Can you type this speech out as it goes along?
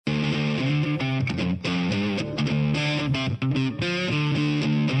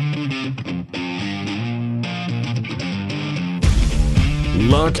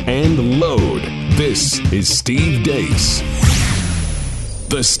lock, and load. This is Steve Deace.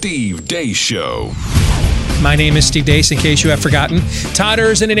 The Steve Deace Show. My name is Steve Deace, in case you have forgotten. Todd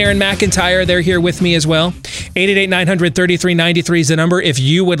Erzin and Aaron McIntyre, they're here with me as well. 888-900-3393 is the number if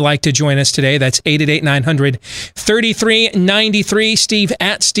you would like to join us today. That's 888-900-3393. Steve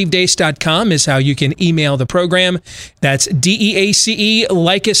at stevedeace.com is how you can email the program. That's DEACE.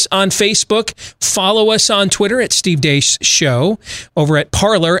 Like us on Facebook. Follow us on Twitter at Steve Deace Show. Over at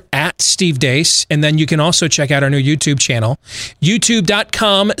Parler at Steve Deace. And then you can also check out our new YouTube channel.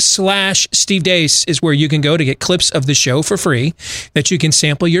 YouTube.com/Steve Deace is where you can go to get clips of the show for free that you can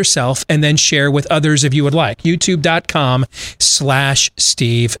sample yourself and then share with others if you would like.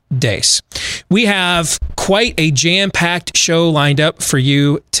 YouTube.com/Steve Deace. We have quite a jam-packed show lined up for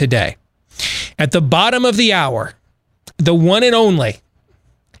you today. At the bottom of the hour, the one and only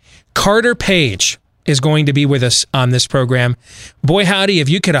Carter Page is going to be with us on this program. Boy, howdy, if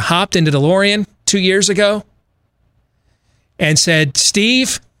you could have hopped into DeLorean 2 years ago and said,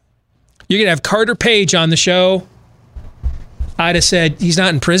 Steve, you're going to have Carter Page on the show, I'd have said, he's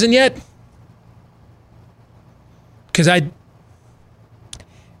not in prison yet? Because I'd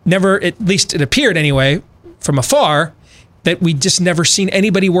never, at least it appeared anyway, from afar, that we'd just never seen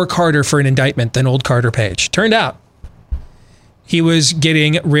anybody work harder for an indictment than old Carter Page. Turned out he was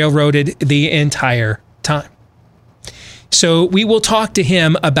getting railroaded the entire time. So we will talk to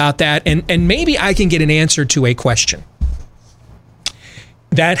him about that, and maybe I can get an answer to a question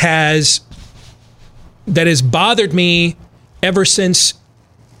that has bothered me ever since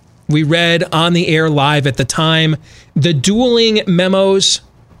we read on the air live at the time the dueling memos,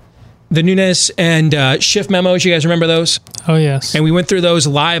 the Nunes and Schiff memos. You guys remember those? Oh, yes. And we went through those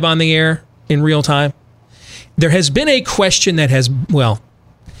live on the air in real time. There has been a question that has, well,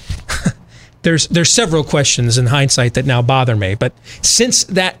 there's several questions in hindsight that now bother me, but since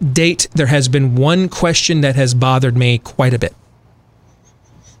that date, there has been one question that has bothered me quite a bit.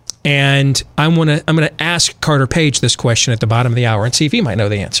 And I'm gonna ask Carter Page this question at the bottom of the hour and see if he might know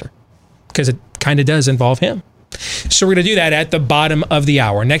the answer, because it kind of does involve him. So we're going to do that at the bottom of the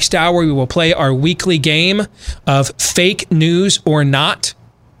hour. Next hour, we will play our weekly game of fake news or not.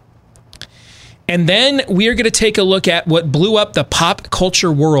 And then we are going to take a look at what blew up the pop culture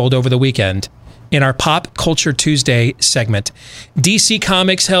world over the weekend in our Pop Culture Tuesday segment. DC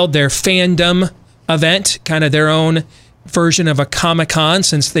Comics held their fandom event, kind of their own version of a Comic-Con,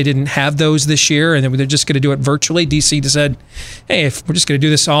 since they didn't have those this year and they're just going to do it virtually. DC said, hey, if we're just going to do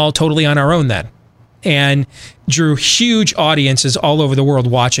this all totally on our own then. And drew huge audiences all over the world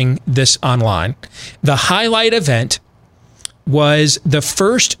watching this online. The highlight event was the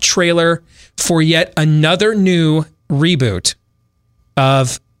first trailer for yet another new reboot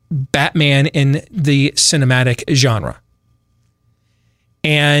of Batman in the cinematic genre.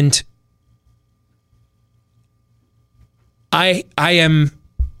 And I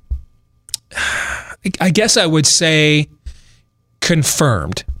guess I would say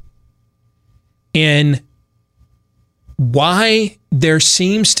confirmed in why there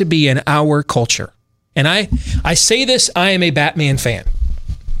seems to be in our culture. And I say this, I am a Batman fan.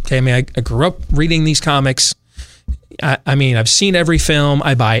 Okay, I mean, I grew up reading these comics. I mean, I've seen every film.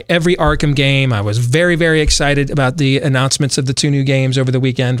 I buy every Arkham game. I was very, very excited about the announcements of the 2 new games over the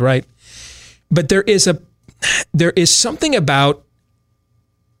weekend, right? But there is something about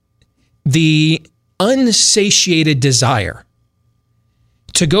the unsatiated desire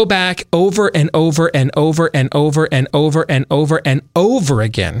to go back over and over and over and over and over and over and over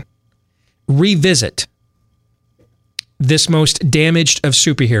again, revisit this most damaged of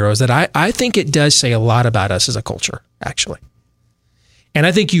superheroes, that I think it does say a lot about us as a culture, actually. And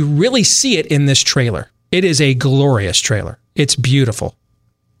I think you really see it in this trailer. It is a glorious trailer. It's beautiful.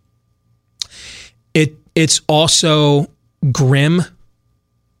 It's also grim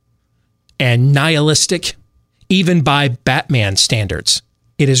and nihilistic, even by Batman standards.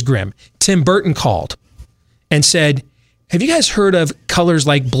 It is grim. Tim Burton called and said, have you guys heard of colors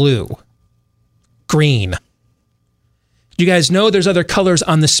like blue, green? You guys know there's other colors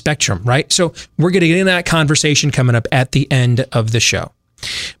on the spectrum, right? So we're going to get into that conversation coming up at the end of the show.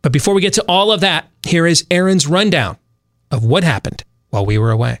 But before we get to all of that, here is Aaron's rundown of what happened while we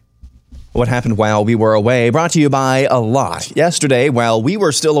were away. What happened while we were away, brought to you by A Lot. Yesterday, while we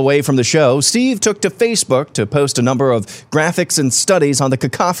were still away from the show, Steve took to Facebook to post a number of graphics and studies on the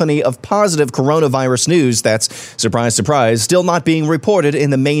cacophony of positive coronavirus news that's, surprise, surprise, still not being reported in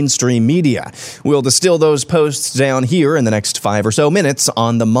the mainstream media. We'll distill those posts down here in the next 5 or so minutes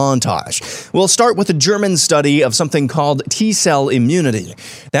on the montage. We'll start with a German study of something called T-cell immunity.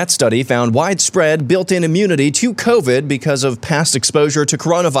 That study found widespread built-in immunity to COVID because of past exposure to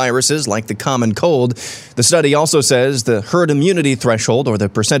coronaviruses like the common cold. The study also says the herd immunity threshold, or the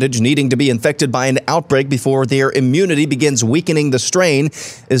percentage needing to be infected by an outbreak before their immunity begins weakening the strain,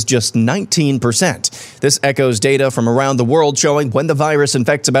 is just 19%. This echoes data from around the world showing when the virus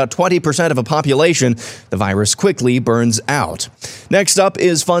infects about 20% of a population, the virus quickly burns out. Next up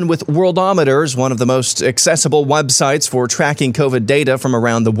is fun with Worldometers, one of the most accessible websites for tracking COVID data from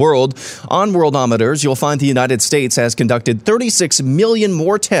around the world. On Worldometers, you'll find the United States has conducted 36 million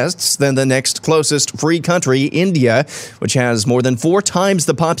more tests than the next closest free country, India, which has more than 4 times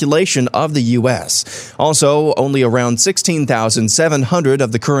the population of the U.S. Also, only around 16,700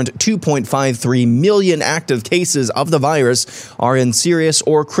 of the current 2.53 million active cases of the virus are in serious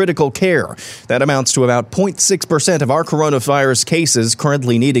or critical care. That amounts to about 0.6% of our coronavirus cases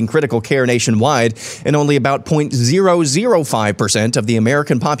currently needing critical care nationwide, and only about 0.005% of the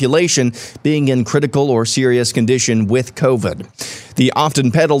American population being in critical or serious condition with COVID. The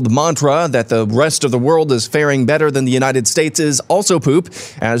often peddled mantra that the rest of the world is faring better than the United States is also poop,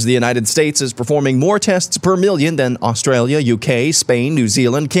 as the United States is performing more tests per million than Australia, UK, Spain, New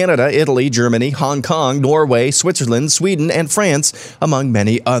Zealand, Canada, Italy, Germany, Hong Kong, Norway, Switzerland, Sweden, and France, among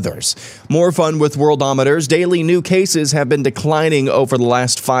many others. More fun with Worldometers. Daily new cases have been declining over the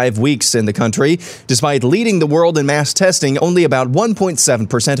last 5 weeks in the country. Despite leading the world in mass testing, only about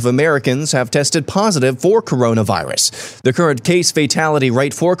 1.7% of Americans have tested positive for coronavirus. The current case fatality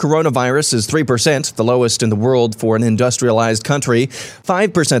rate for coronavirus is 3%, the lowest in the world for an industrialized country.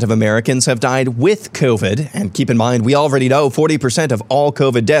 5% of Americans have died with COVID. And keep in mind, we already know 40% of all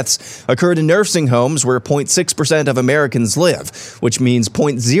COVID deaths occurred in nursing homes where 0.6% of Americans live, which means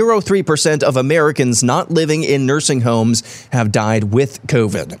 0.03% of Americans not living in nursing homes have died with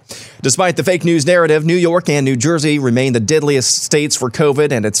COVID. Despite the fake news narrative, New York and New Jersey remain the deadliest states for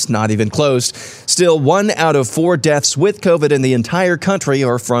COVID, and it's not even close. Still, 1 out of 4 deaths with COVID in the entire country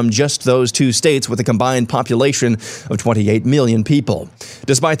are from just those 2 states with a combined population of 28 million people.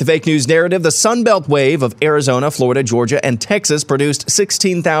 Despite the fake news narrative, the Sunbelt wave of Arizona, Florida, Georgia, and Texas produced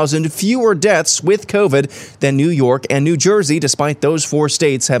 16,000 fewer deaths with COVID than New York and New Jersey, despite those 4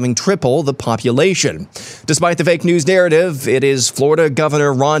 states having triple the population. Despite the fake news narrative, it is Florida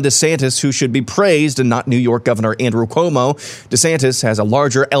Governor Ron DeSantis who should be praised and not New York Governor Andrew Cuomo. DeSantis has a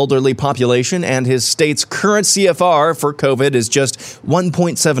larger elderly population, and his state's current CFR for COVID is just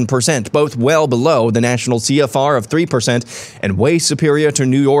 1.7%, both well below the national CFR of 3% and way superior to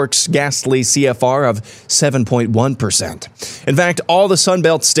New York's ghastly CFR of 7.1%. In fact, all the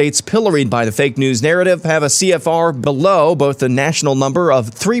Sunbelt states pilloried by the fake news narrative have a CFR below both the national number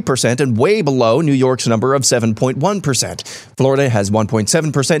of 3% and way below New York's number of 7.1%. Florida has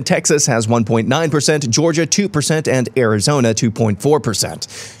 1.7%, Texas has 1.9%, Georgia 2%, and Arizona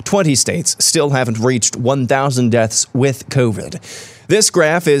 2.4%. 20 states still haven't reached 1,000 deaths with COVID. This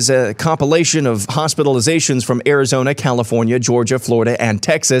graph is a compilation of hospitalizations from Arizona, California, Georgia, Florida, and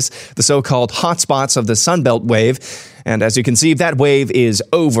Texas, the so-called hotspots of the Sunbelt wave. And as you can see, that wave is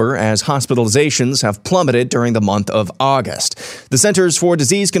over as hospitalizations have plummeted during the month of August. The Centers for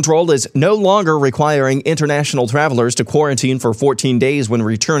Disease Control is no longer requiring international travelers to quarantine for 14 days when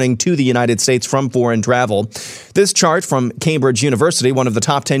returning to the United States from foreign travel. This chart from Cambridge University, one of the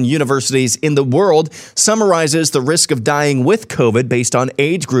top 10 universities in the world, summarizes the risk of dying with COVID based on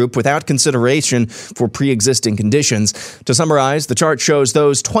age group without consideration for pre-existing conditions. To summarize, the chart shows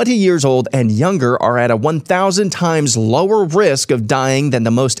those 20 years old and younger are at a 1,000 times lower risk of dying than the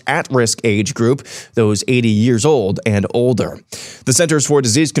most at-risk age group, those 80 years old and older. The Centers for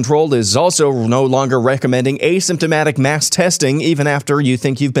Disease Control is also no longer recommending asymptomatic mass testing even after you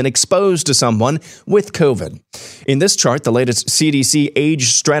think you've been exposed to someone with COVID. In this chart, the latest CDC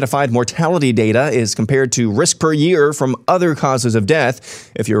age-stratified mortality data is compared to risk per year from other causes of death.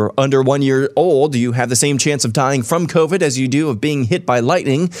 If you're under 1 year old, you have the same chance of dying from COVID as you do of being hit by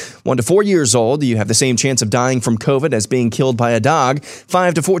lightning. 1 to 4 years old, you have the same chance of dying from COVID as being killed by a dog.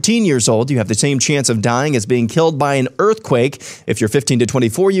 5 to 14 years old, you have the same chance of dying as being killed by an earthquake. If you're 15 to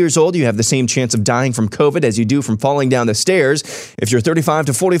 24 years old, you have the same chance of dying from COVID as you do from falling down the stairs. If you're 35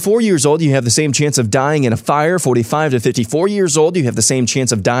 to 44 years old, you have the same chance of dying in a fire. 45 to 54 years old, you have the same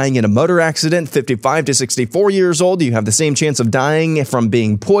chance of dying in a motor accident. 55 to 64 years old, you have the same chance of dying from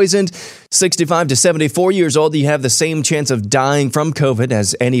being poisoned. 65 to 74 years old, you have the same chance of dying from COVID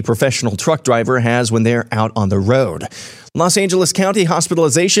as any professional truck driver has when they're out on the road. Los Angeles County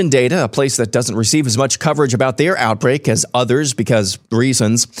hospitalization data, a place that doesn't receive as much coverage about their outbreak as others because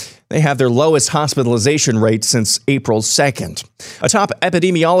reasons, they have their lowest hospitalization rate since April 2nd. A top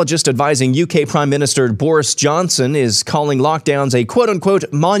epidemiologist advising UK Prime Minister Boris Johnson is calling lockdowns a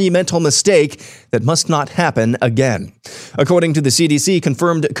quote-unquote monumental mistake that must not happen again. According to the CDC,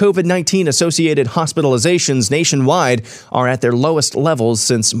 confirmed COVID-19 associated hospitalizations nationwide are at their lowest levels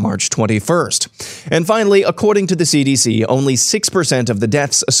since March 21st. And finally, according to the CDC, only 6% of the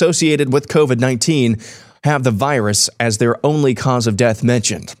deaths associated with COVID-19 have the virus as their only cause of death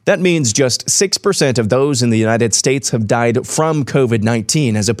mentioned. That means just 6% of those in the United States have died from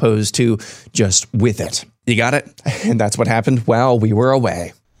COVID-19 as opposed to just with it. You got it? And that's what happened while we were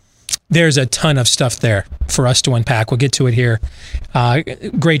away. There's a ton of stuff there for us to unpack. We'll get to it here.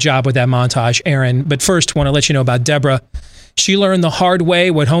 Great job with that montage, Aaron. But first, I want to let you know about Deborah. She learned the hard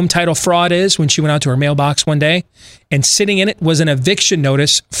way what home title fraud is when she went out to her mailbox one day, and sitting in it was an eviction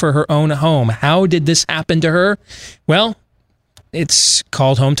notice for her own home. How did this happen to her? Well, it's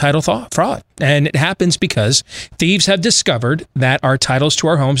called home title fraud, and it happens because thieves have discovered that our titles to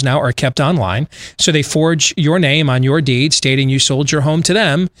our homes now are kept online, so they forge your name on your deed stating you sold your home to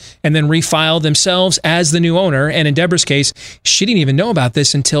them and then refile themselves as the new owner. And in Deborah's case, she didn't even know about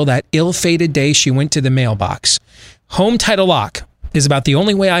this until that ill-fated day she went to the mailbox. Home Title Lock is about the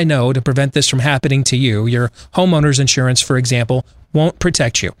only way I know to prevent this from happening to you. Your homeowner's insurance, for example, won't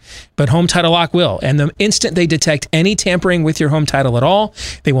protect you, but Home Title Lock will. And the instant they detect any tampering with your home title at all,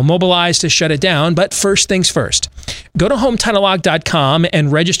 they will mobilize to shut it down. But first things first, go to HometitleLock.com and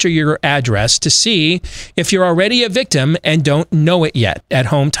register your address to see if you're already a victim and don't know it yet at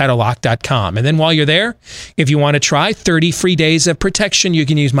HometitleLock.com. And then while you're there, if you want to try 30 free days of protection, you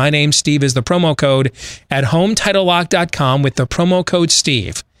can use my name, Steve, as the promo code at HometitleLock.com with the promo code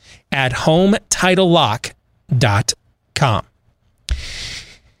Steve at HometitleLock.com.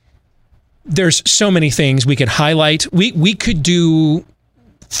 There's so many things we could highlight. We could do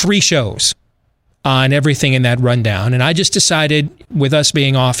 3 shows on everything in that rundown. And I just decided, with us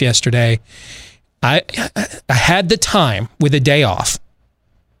being off yesterday, I had the time with a day off.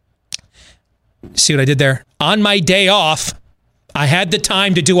 See what I did there? On my day off, I had the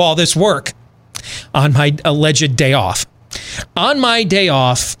time to do all this work on my alleged day off. On my day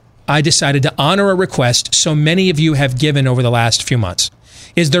off, I decided to honor a request so many of you have given over the last few months.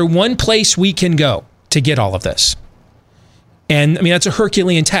 Is there one place we can go to get all of this? And I mean, that's a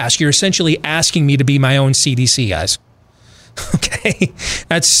Herculean task. You're essentially asking me to be my own CDC, guys. Okay,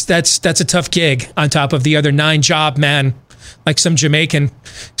 that's a tough gig on top of the other 9 job, man, like some Jamaican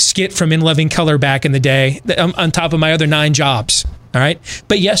skit from In Loving Color back in the day, on top of my other 9 jobs. All right.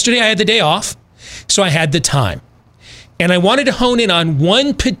 But yesterday I had the day off, so I had the time. And I wanted to hone in on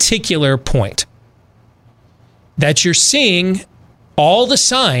one particular point that you're seeing. All the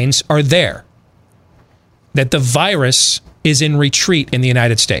signs are there that the virus is in retreat in the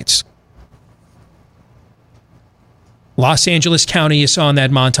United States. Los Angeles County, you saw in that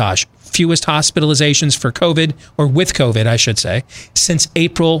montage, fewest hospitalizations for COVID, or with COVID, I should say, since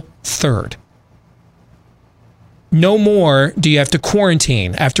April 3rd. No more do you have to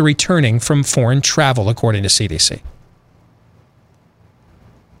quarantine after returning from foreign travel, according to CDC.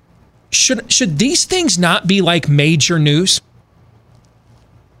 Should these things not be like major news?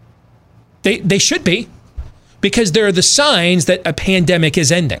 They should be, because they're the signs that a pandemic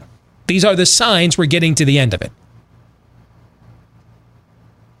is ending. These are the signs we're getting to the end of it.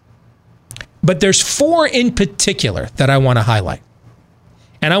 But there's 4 in particular that I want to highlight.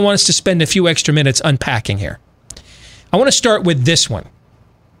 And I want us to spend a few extra minutes unpacking here. I want to start with this one.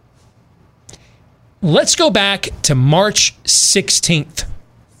 Let's go back to March 16th.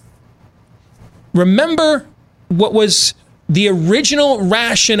 Remember what was the original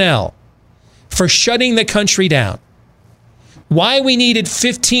rationale for shutting the country down? Why we needed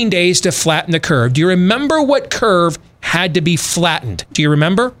 15 days to flatten the curve. Do you remember what curve had to be flattened? Do you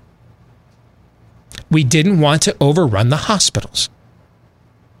remember? We didn't want to overrun the hospitals.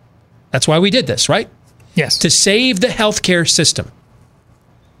 That's why we did this, right? Yes. To save the healthcare system.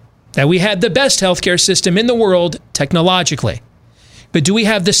 That we had the best healthcare system in the world technologically. But do we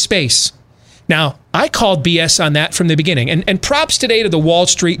have the space? Now, I called BS on that from the beginning. And props today to the Wall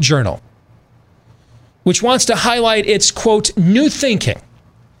Street Journal, which wants to highlight its, quote, new thinking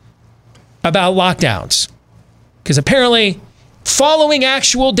about lockdowns. Because apparently, following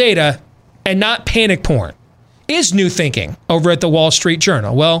actual data and not panic porn is new thinking over at the Wall Street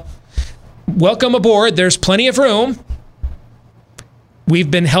Journal. Well, welcome aboard. There's plenty of room. We've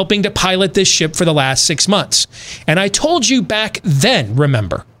been helping to pilot this ship for the last 6 months. And I told you back then,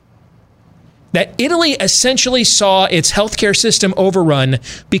 remember, that Italy essentially saw its healthcare system overrun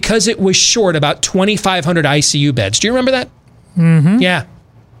because it was short about 2,500 ICU beds. Do you remember that? Mm-hmm. Yeah.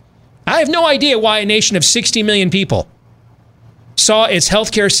 I have no idea why a nation of 60 million people saw its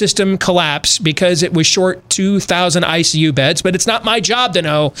healthcare system collapse because it was short 2,000 ICU beds, but it's not my job to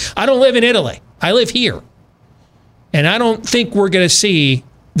know. I don't live in Italy. I live here. And I don't think we're going to see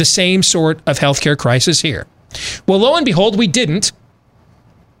the same sort of healthcare crisis here. Well, lo and behold, we didn't.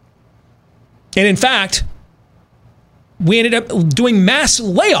 And in fact, we ended up doing mass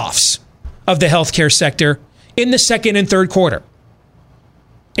layoffs of the healthcare sector in the second and third quarter.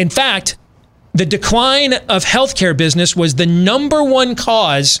 In fact, the decline of healthcare business was the number one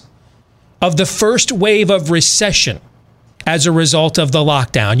cause of the first wave of recession as a result of the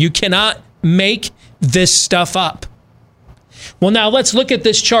lockdown. You cannot make this stuff up. Well, now let's look at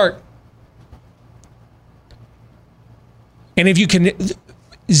this chart. And if you can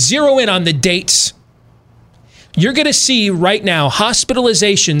zero in on the dates, you're going to see right now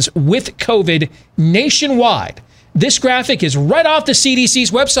hospitalizations with COVID nationwide. This graphic is right off the CDC's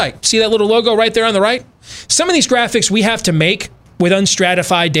website. See that little logo right there on the right? Some of these graphics we have to make with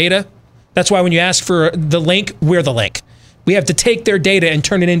unstratified data. That's why when you ask for the link, we're the link. We have to take their data and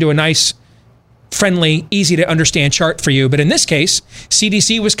turn it into a nice, friendly, easy to understand chart for you. But in this case,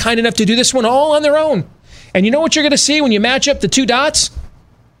 CDC was kind enough to do this one all on their own. And you know what you're going to see when you match up the two dots?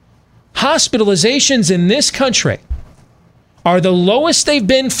 Hospitalizations in this country are the lowest they've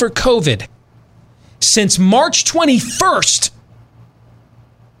been for COVID since March 21st,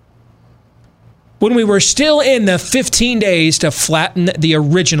 when we were still in the 15 days to flatten the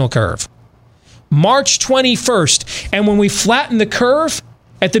original curve. March 21st. And when we flatten the curve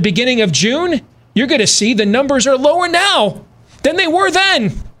at the beginning of June, you're going to see the numbers are lower now than they were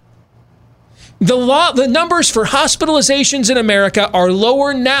then. The numbers for hospitalizations in America are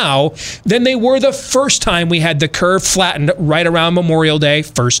lower now than they were the first time we had the curve flattened right around Memorial Day,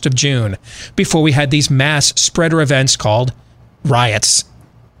 1st of June, before we had these mass spreader events called riots.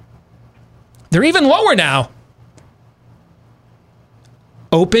 They're even lower now.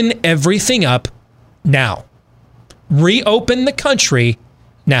 Open everything up now. Reopen the country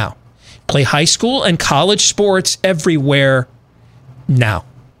now. Play high school and college sports everywhere now.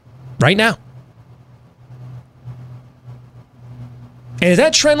 Right now. And does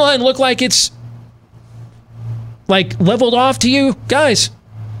that trend line look like it's like leveled off to you guys?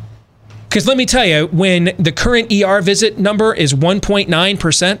 Because let me tell you, when the current ER visit number is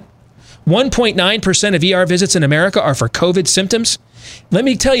 1.9%, 1.9% of ER visits in America are for COVID symptoms. Let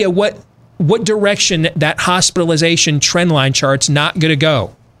me tell you what direction that hospitalization trend line chart's not going to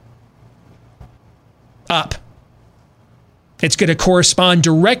go. Up. It's going to correspond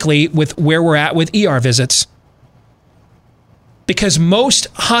directly with where we're at with ER visits. Because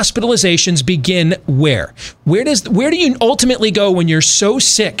most hospitalizations begin where? Where do you ultimately go when you're so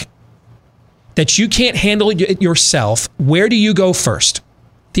sick that you can't handle it yourself? Where do you go first?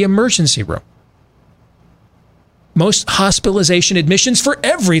 The emergency room. Most hospitalization admissions for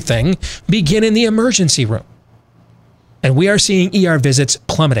everything begin in the emergency room. And we are seeing ER visits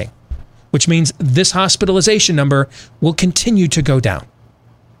plummeting, which means this hospitalization number will continue to go down.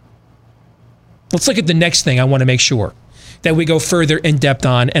 Let's look at the next thing I want to make sure that we go further in depth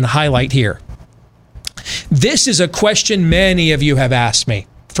on and highlight here. This is a question many of you have asked me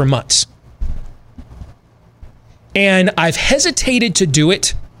for months. And I've hesitated to do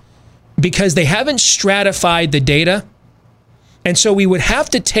it because they haven't stratified the data. And so we would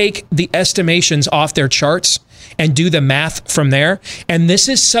have to take the estimations off their charts and do the math from there. And this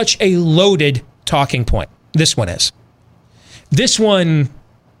is such a loaded talking point. This one is. This one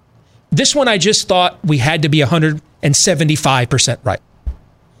I just thought we had to be 175% right.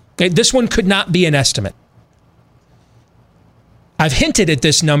 Okay, this one could not be an estimate. I've hinted at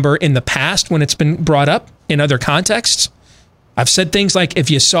this number in the past when it's been brought up in other contexts. I've said things like, if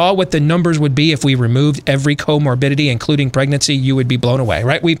you saw what the numbers would be if we removed every comorbidity, including pregnancy, you would be blown away,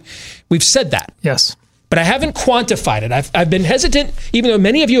 right? We've said that. Yes. But I haven't quantified it. I've been hesitant, even though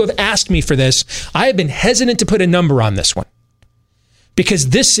many of you have asked me for this, I have been hesitant to put a number on this one. Because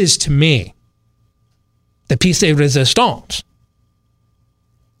this is, to me, the piece de resistance.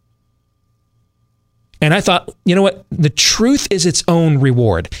 And I thought, you know what? The truth is its own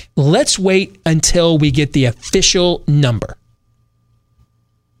reward. Let's wait until we get the official number.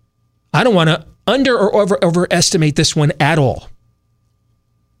 I don't want to under or overestimate this one at all.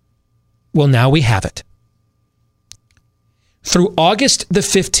 Well, now we have it. Through August the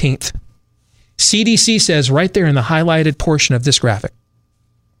 15th, CDC says right there in the highlighted portion of this graphic,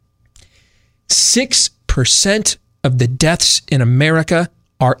 6% of the deaths in America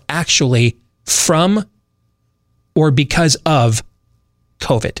are actually from or because of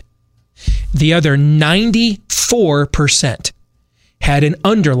COVID. The other 94% had an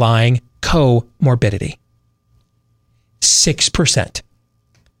underlying comorbidity. 6%.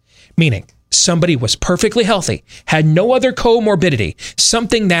 Meaning somebody was perfectly healthy, had no other comorbidity,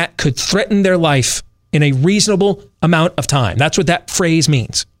 something that could threaten their life in a reasonable amount of time. That's what that phrase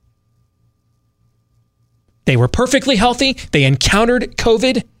means. They were perfectly healthy, they encountered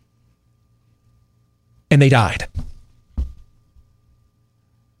COVID, and they died.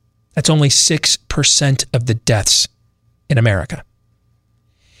 That's only 6% of the deaths in America.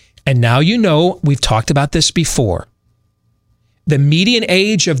 And now you know, we've talked about this before. The median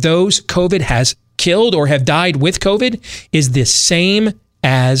age of those COVID has killed or have died with COVID is the same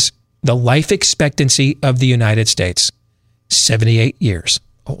as the life expectancy of the United States, 78 years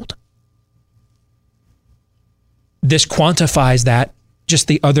old. This quantifies that just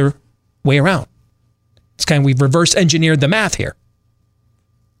the other way around. It's kind of, we've reverse engineered the math here.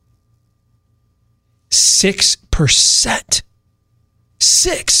 6%.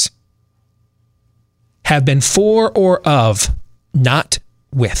 6 have been for or of, not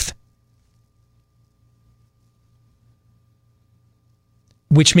with.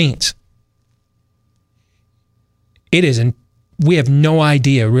 Which means it isn't, we have no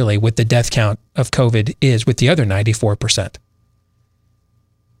idea really what the death count of COVID is with the other 94%.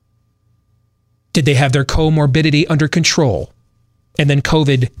 Did they have their comorbidity under control? And then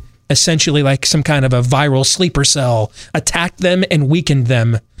COVID, essentially like some kind of a viral sleeper cell, attacked them and weakened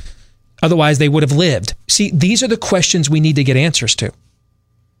them. Otherwise, they would have lived. See, these are the questions we need to get answers to,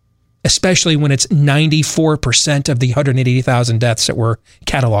 especially when it's 94% of the 180,000 deaths that we're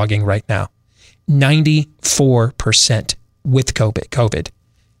cataloging right now. 94% with COVID.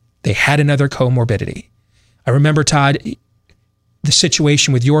 They had another comorbidity. I remember, Todd, the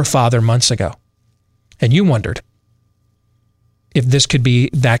situation with your father months ago, and you wondered if this could be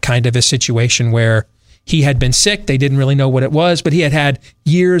that kind of a situation where he had been sick, they didn't really know what it was, but he had had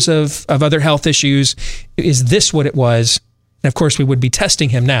years of other health issues. Is this what it was? And of course, we would be testing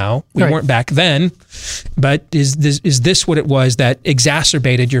him now. We weren't back then, but is this what it was that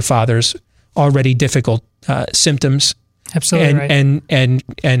exacerbated your father's already difficult symptoms? Absolutely, and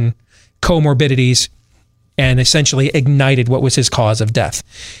comorbidities, and essentially ignited what was his cause of death.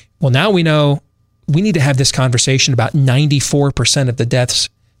 Well, now we know we need to have this conversation about 94% of the deaths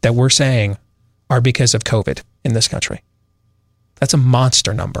that we're saying are because of COVID in this country. That's a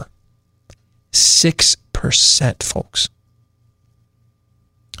monster number. 6%, folks.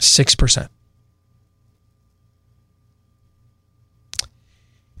 6%.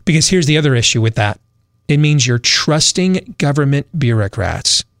 Because here's the other issue with that. It means you're trusting government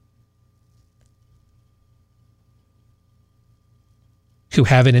bureaucrats who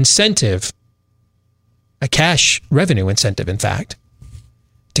have an incentive, a cash revenue incentive, in fact,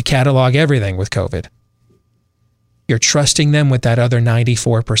 to catalog everything with COVID. You're trusting them with that other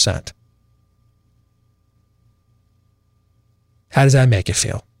 94%. How does that make you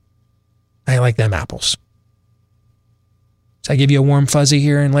feel? I like them apples. Does that give you a warm fuzzy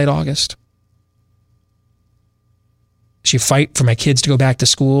here in late August? Should you fight for my kids to go back to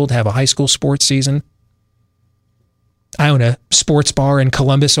school, to have a high school sports season? I own a sports bar in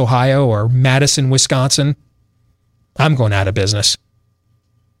Columbus, Ohio, or Madison, Wisconsin. I'm going out of business.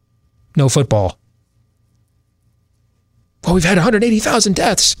 No football. Well, we've had 180,000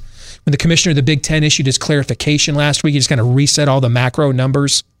 deaths. When the commissioner of the Big Ten issued his clarification last week, he just kind of reset all the macro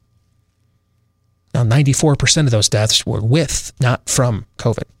numbers. Now, 94% of those deaths were with, not from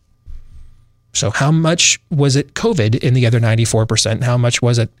COVID. So how much was it COVID in the other 94%? And how much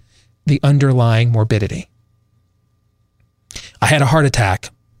was it the underlying morbidity? I had a heart attack.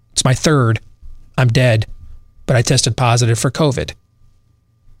 It's my third. I'm dead, but I tested positive for COVID.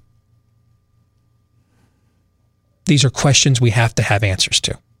 These are questions we have to have answers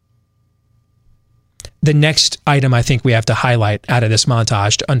to. The next item I think we have to highlight out of this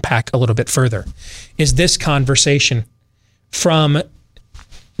montage to unpack a little bit further is this conversation from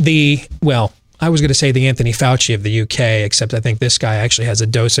the, well, I was going to say the Anthony Fauci of the UK, except I think this guy actually has a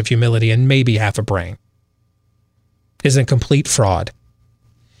dose of humility and maybe half a brain. Is a complete fraud.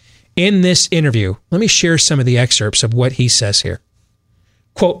 In this interview, let me share some of the excerpts of what he says here.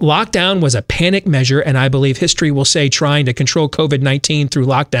 Quote, lockdown was a panic measure, and I believe history will say trying to control COVID-19 through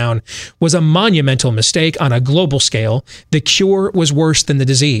lockdown was a monumental mistake on a global scale. The cure was worse than the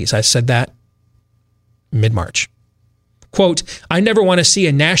disease. I said that mid-March. Quote, I never want to see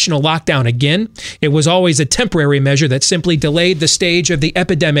a national lockdown again. It was always a temporary measure that simply delayed the stage of the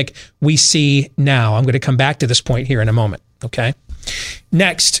epidemic we see now. I'm going to come back to this point here in a moment, okay?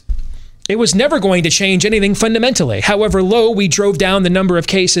 Next, it was never going to change anything fundamentally. However low we drove down the number of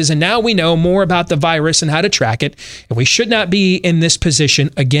cases, and now we know more about the virus and how to track it, and we should not be in this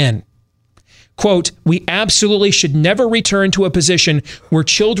position again. Quote, we absolutely should never return to a position where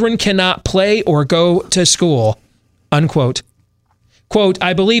children cannot play or go to school, unquote. Quote,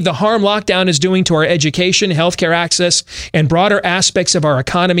 I believe the harm lockdown is doing to our education, healthcare access, and broader aspects of our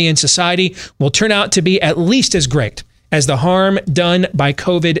economy and society will turn out to be at least as great as the harm done by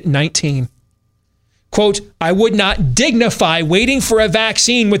COVID-19. Quote, I would not dignify waiting for a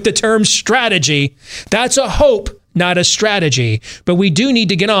vaccine with the term strategy. That's a hope, not a strategy. But we do need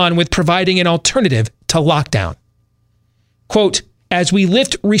to get on with providing an alternative to lockdown. Quote, as we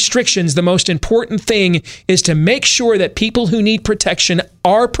lift restrictions, the most important thing is to make sure that people who need protection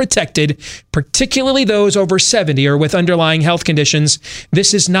are protected, particularly those over 70 or with underlying health conditions.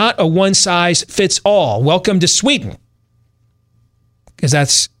 This is not a one-size-fits-all. Welcome to Sweden. Because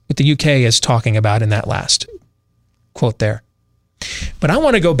that's what the UK is talking about in that last quote there. But I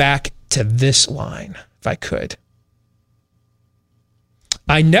want to go back to this line, if I could.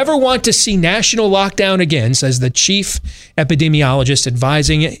 I never want to see national lockdown again, says the chief epidemiologist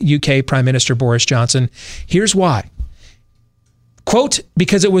advising UK Prime Minister Boris Johnson. Here's why. Quote,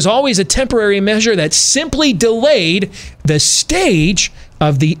 because it was always a temporary measure that simply delayed the stage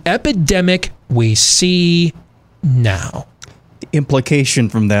of the epidemic we see now. Implication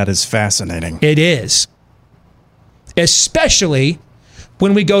from that is fascinating. It is. Especially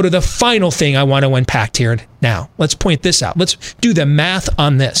when we go to the final thing I want to unpack here now. Let's point this out. Let's do the math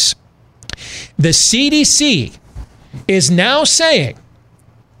on this. The CDC is now saying,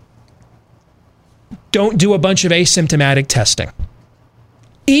 don't do a bunch of asymptomatic testing.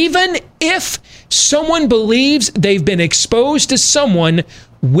 Even if someone believes they've been exposed to someone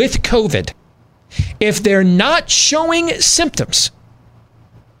with COVID, if they're not showing symptoms,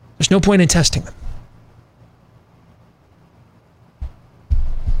 there's no point in testing them.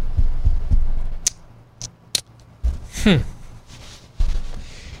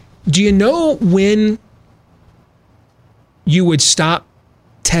 Do you know when you would stop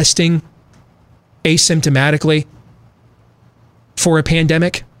testing asymptomatically for a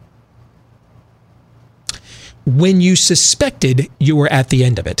pandemic? When you suspected you were at the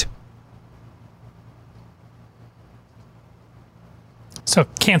end of it. So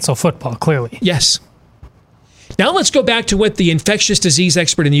cancel football, clearly. Yes. Now let's go back to what the infectious disease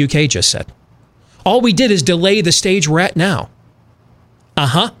expert in the UK just said. All we did is delay the stage we're at now.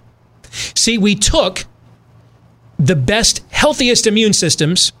 See, we took the best, healthiest immune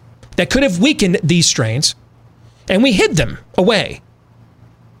systems that could have weakened these strains, and we hid them away.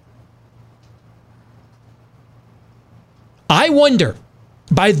 I wonder,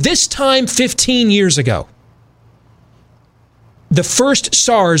 by this time 15 years ago, the first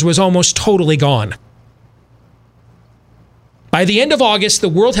SARS was almost totally gone. By the end of August, the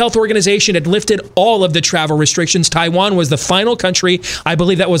World Health Organization had lifted all of the travel restrictions. Taiwan was the final country. I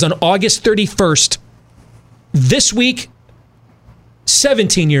believe that was on August 31st. This week,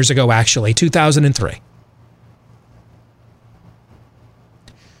 17 years ago, actually, 2003.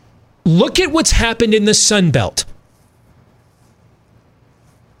 Look at what's happened in the Sun Belt.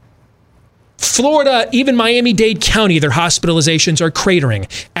 Florida, even Miami-Dade County, their hospitalizations are cratering.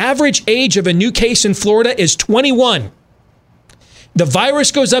 Average age of a new case in Florida is 21. The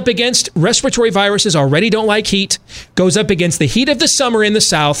virus goes up against respiratory viruses, already don't like heat, goes up against the heat of the summer in the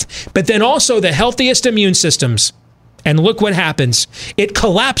South, but then also the healthiest immune systems. And look what happens. It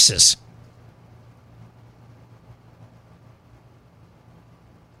collapses.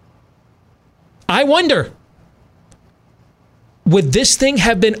 I wonder, would this thing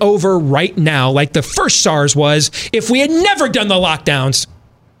have been over right now, like the first SARS was, if we had never done the lockdowns?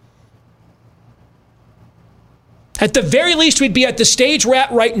 At the very least, we'd be at the stage we're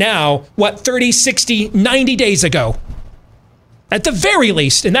at right now, 30, 60, 90 days ago. At the very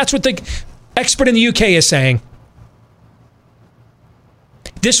least. And that's what the expert in the UK is saying.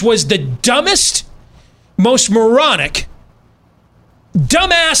 This was the dumbest, most moronic,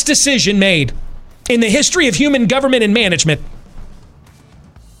 dumbass decision made in the history of human government and management.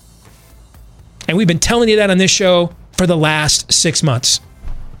 And we've been telling you that on this show for the last 6 months.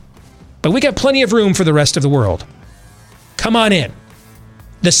 But we got plenty of room for the rest of the world. Come on in.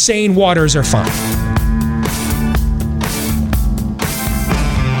 The sane waters are fine.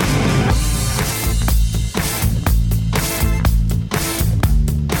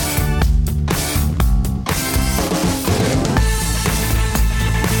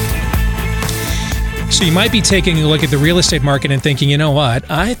 So you might be taking a look at the real estate market and thinking, you know what?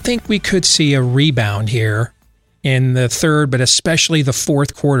 I think we could see a rebound here in the third, but especially the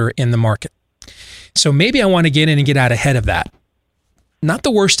fourth quarter in the market. So maybe I want to get in and get out ahead of that. Not the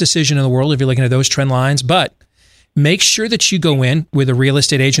worst decision in the world if you're looking at those trend lines, but make sure that you go in with a real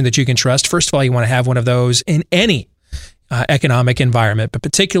estate agent that you can trust. First of all, you want to have one of those in any economic environment, but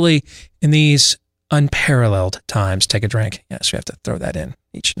particularly in these unparalleled times. Take a drink. Yes, we have to throw that in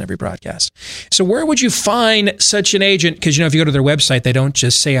each and every broadcast. So where would you find such an agent? Because, if you go to their website, they don't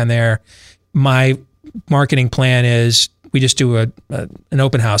just say on there, my marketing plan is we just do an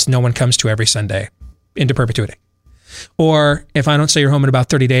open house no one comes to every Sunday into perpetuity. Or if I don't sell your home in about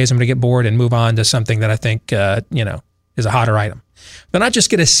 30 days, I'm going to get bored and move on to something that I think, is a hotter item. They're not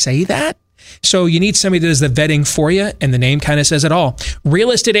just going to say that. So you need somebody that does the vetting for you, and the name kind of says it all.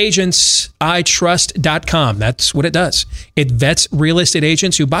 realestateagentsitrust.com. That's what it does. It vets real estate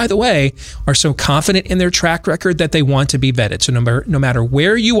agents who, by the way, are so confident in their track record that they want to be vetted. So no matter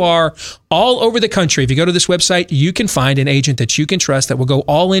where you are, all over the country, if you go to this website, you can find an agent that you can trust that will go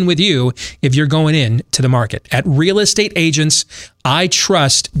all in with you if you're going in to the market. At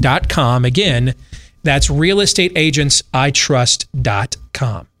realestateagentsitrust.com. Again, that's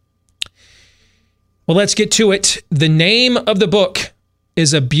realestateagentsitrust.com. Well, let's get to it. The name of the book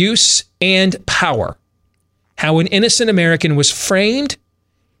is Abuse and Power: How an Innocent American Was Framed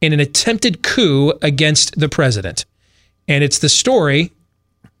in an Attempted Coup Against the President. And it's the story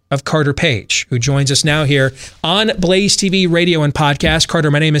of Carter Page, who joins us now here on Blaze TV, radio, and podcast.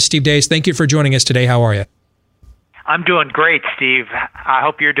 Carter, my name is Steve Deace. Thank you for joining us today. How are you? I'm doing great, Steve. I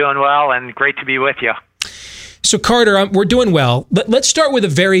hope you're doing well, and great to be with you. So, Carter, we're doing well. Let's start with a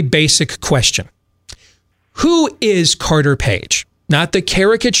very basic question. Who is Carter Page? Not the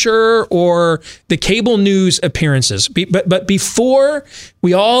caricature or the cable news appearances, but before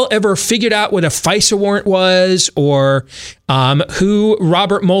we all ever figured out what a FISA warrant was or who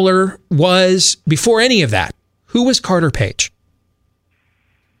Robert Mueller was, before any of that, who was Carter Page?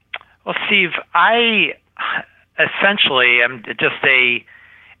 Well, Steve, I essentially am just a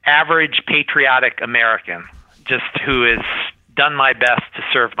average patriotic American, just who has done my best to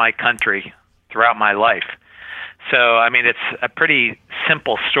serve my country throughout my life. So, it's a pretty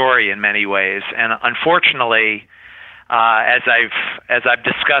simple story in many ways, and unfortunately, as I've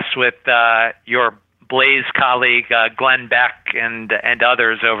discussed with your Blaze colleague Glenn Beck and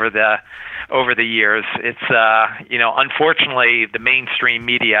others over the years, it's unfortunately the mainstream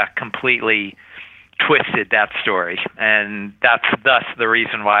media completely twisted that story, and that's thus the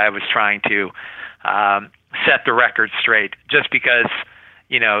reason why I was trying to set the record straight. Just because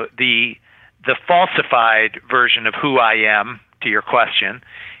the falsified version of who I am, to your question,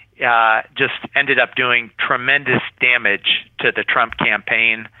 just ended up doing tremendous damage to the Trump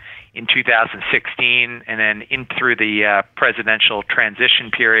campaign in 2016 and then in through the presidential transition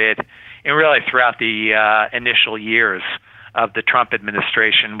period and really throughout the initial years of the Trump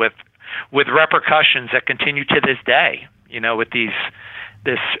administration with repercussions that continue to this day, with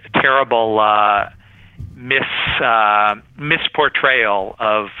this terrible misportrayal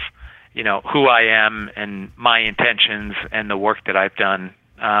of who I am and my intentions and the work that I've done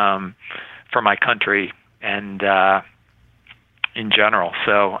for my country and in general.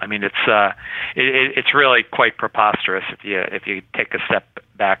 So, it's really quite preposterous if you take a step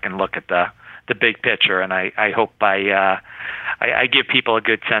back and look at the big picture. And I hope I give people a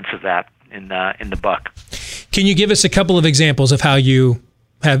good sense of that in the book. Can you give us a couple of examples of how you've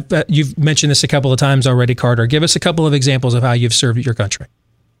mentioned this a couple of times already, Carter? Give us a couple of examples of how you've served your country.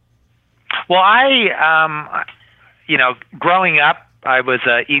 Well, growing up, I was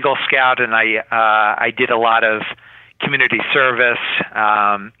an Eagle Scout, and I did a lot of community service,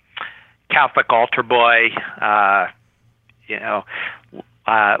 Catholic altar boy,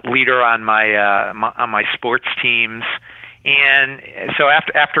 leader on my sports teams, and so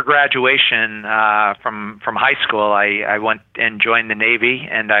after graduation from high school, I went and joined the Navy,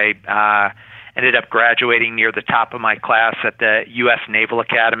 and I ended up graduating near the top of my class at the U.S. Naval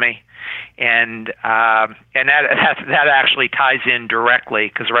Academy. And that actually ties in directly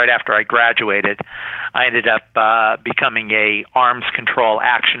because right after I graduated, I ended up becoming a arms control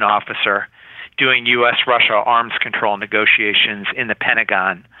action officer doing U.S.-Russia arms control negotiations in the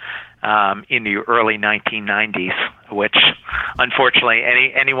Pentagon in the early 1990s, which unfortunately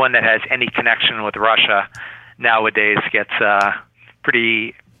anyone that has any connection with Russia nowadays gets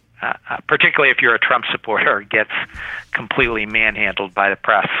pretty particularly if you're a Trump supporter, gets completely manhandled by the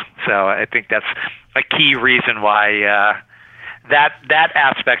press. So I think that's a key reason why that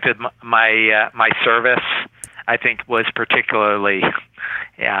aspect of my service, I think, was particularly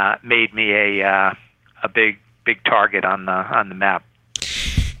made me a big target on the map.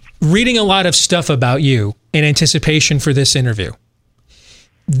 Reading a lot of stuff about you in anticipation for this interview,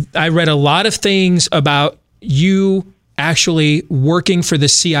 I read a lot of things about you actually working for the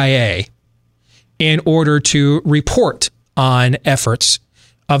CIA in order to report on efforts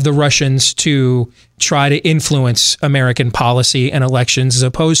of the Russians to try to influence American policy and elections, as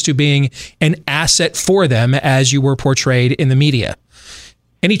opposed to being an asset for them as you were portrayed in the media.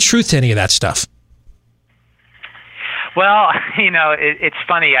 Any truth to any of that stuff? Well, it's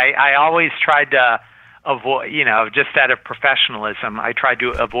funny. I always tried to avoid, just out of professionalism, I tried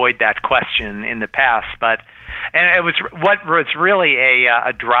to avoid that question in the past. And it was what was really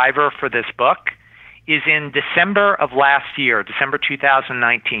a driver for this book is in December of last year, December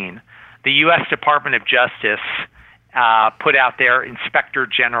 2019, the U.S. Department of Justice put out their Inspector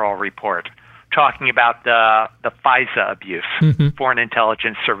General report talking about the FISA abuse, Foreign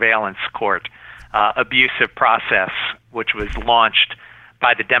Intelligence Surveillance Court, abusive process, which was launched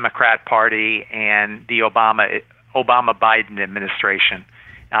by the Democrat Party and the Obama-Biden administration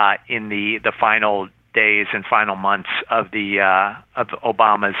in the final days and final months of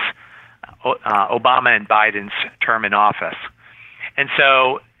Obama and Biden's term in office. And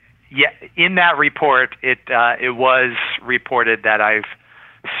so, in that report, it was reported that I've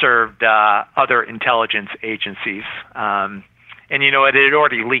served other intelligence agencies, and it had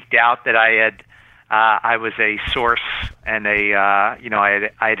already leaked out that I was a source and I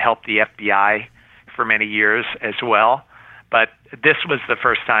had helped the FBI for many years as well. But this was the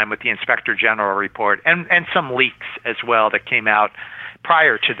first time with the Inspector General report and some leaks as well that came out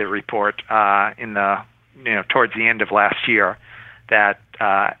prior to the report towards the end of last year that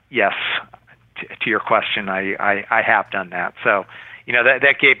yes, to your question, I have done that. So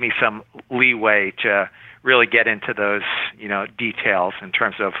that gave me some leeway to really get into those details in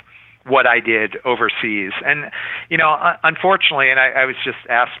terms of what I did overseas. And unfortunately, and I was just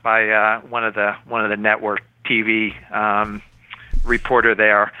asked by one of the network TV reporter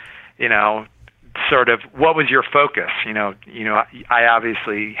there, sort of what was your focus? I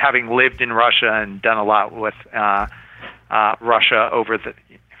obviously, having lived in Russia and done a lot with Russia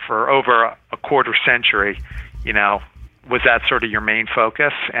for over a quarter century, was that sort of your main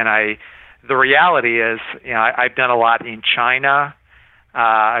focus? And the reality is, I've done a lot in China.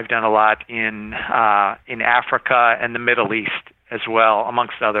 I've done a lot in Africa and the Middle East as well,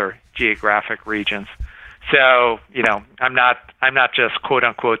 amongst other geographic regions. So, I'm not just quote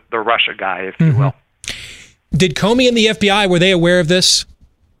unquote the Russia guy, if you will. Did Comey and the FBI, were they aware of this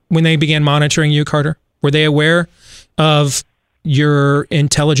when they began monitoring you, Carter? Were they aware of your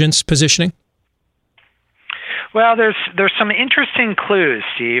intelligence positioning? Well, there's some interesting clues,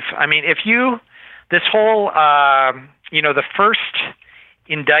 Steve. I mean, this whole the first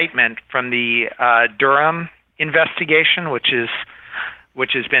indictment from the Durham investigation, which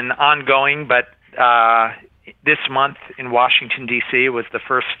has been ongoing, but this month in Washington D.C. was the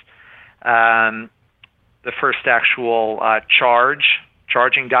first actual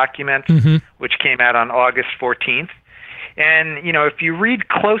charging document, which came out on August 14th. And if you read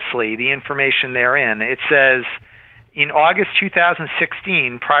closely the information therein, it says in August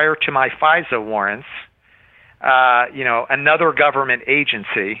 2016, prior to my FISA warrants, another government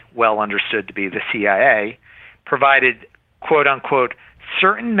agency, well understood to be the CIA, provided, quote unquote,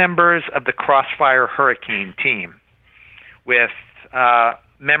 certain members of the Crossfire Hurricane team with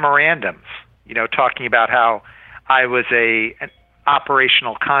memorandums, talking about how I was an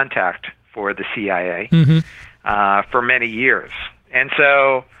operational contact for the CIA for many years. And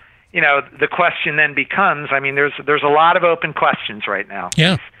so, the question then becomes, there's a lot of open questions right now.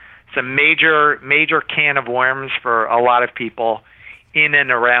 Yeah. It's a major can of worms for a lot of people in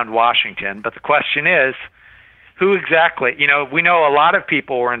and around Washington. But the question is, who exactly? We know a lot of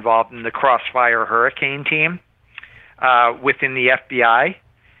people were involved in the Crossfire Hurricane team within the FBI,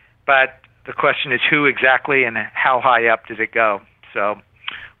 but the question is who exactly and how high up did it go? So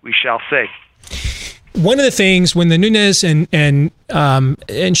we shall see. One of the things when the Nunes and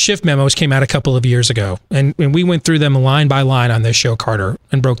Schiff memos came out a couple of years ago, and we went through them line by line on this show, Carter,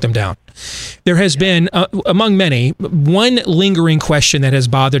 and broke them down. There has been, among many, one lingering question that has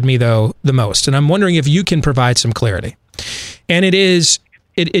bothered me though the most, and I'm wondering if you can provide some clarity. And it is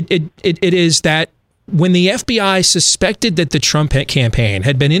that when the FBI suspected that the Trump campaign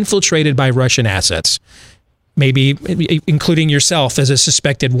had been infiltrated by Russian assets, maybe including yourself as a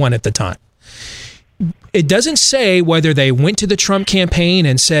suspected one at the time, it doesn't say whether they went to the Trump campaign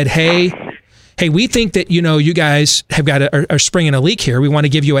and said, hey, we think that, you guys have got are springing a leak here. We want to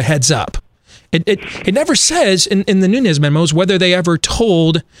give you a heads up. It never says in the Nunes memos whether they ever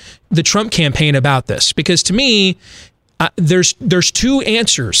told the Trump campaign about this, because to me, there's two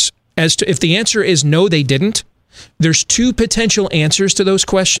answers as to if the answer is no, they didn't. There's two potential answers to those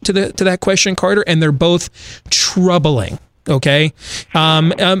to that question, Carter, and they're both troubling. Okay,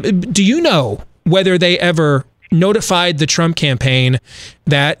 do you know whether they ever notified the Trump campaign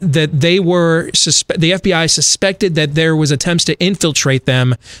that they were the FBI suspected that there was attempts to infiltrate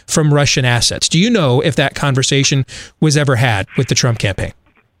them from Russian assets? Do you know if that conversation was ever had with the Trump campaign?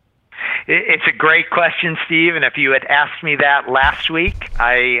 It's a great question, Steve. And if you had asked me that last week,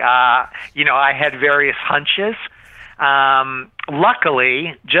 I had various hunches.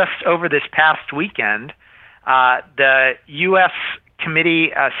 Luckily, just over this past weekend, the U.S.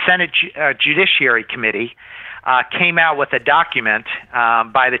 Senate Judiciary Committee came out with a document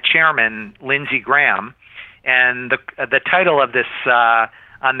by the chairman, Lindsey Graham, and the title of this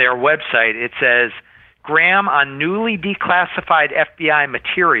on their website, it says, "Graham on newly declassified FBI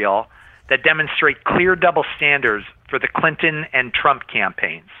material that demonstrate clear double standards for the Clinton and Trump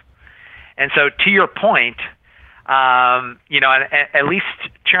campaigns." And so, to your point, at least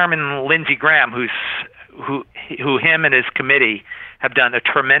Chairman Lindsey Graham, who him and his committee have done a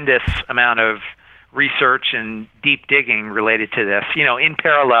tremendous amount of research and deep digging related to this, in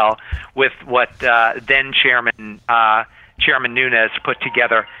parallel with what then Chairman Nunes put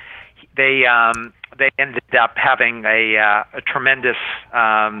together. They ended up having a tremendous,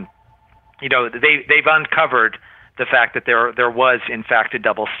 they've uncovered the fact that there was in fact a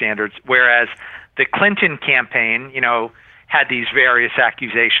double standards, whereas the Clinton campaign, had these various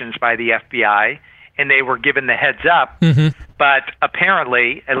accusations by the FBI, and they were given the heads up. Mm-hmm. But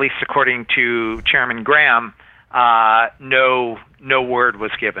apparently, at least according to Chairman Graham, no word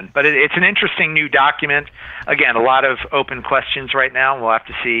was given. But it's an interesting new document. Again, a lot of open questions right now. We'll have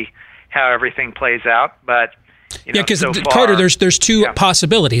to see how everything plays out. But because so Carter, there's two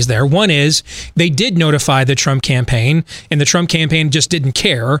possibilities there. One is they did notify the Trump campaign, and the Trump campaign just didn't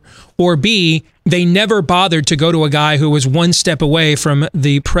care. Or B, they never bothered to go to a guy who was one step away from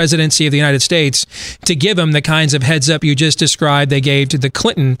the presidency of the United States to give him the kinds of heads up you just described they gave to the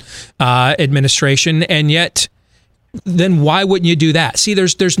Clinton administration. And yet, then why wouldn't you do that? See,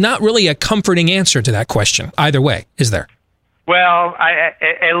 there's not really a comforting answer to that question either way, is there? Well,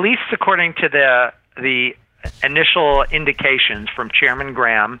 at least according to the initial indications from Chairman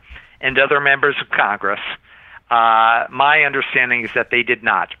Graham and other members of Congress, my understanding is that they did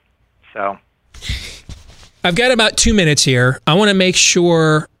not. So, I've got about 2 minutes here. I want to make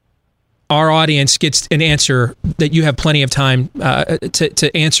sure our audience gets an answer, that you have plenty of time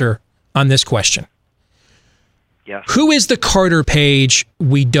to answer on this question. Yes. Who is the Carter Page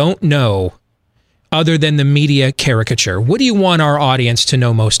we don't know other than the media caricature? What do you want our audience to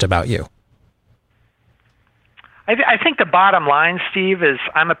know most about you? I think the bottom line, Steve, is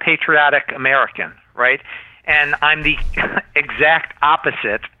I'm a patriotic American, right? And I'm the exact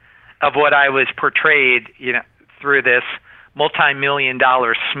opposite of what I was portrayed, through this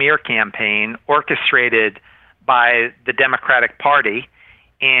multi-million-dollar smear campaign orchestrated by the Democratic Party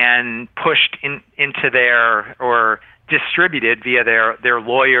and pushed into their, or distributed via their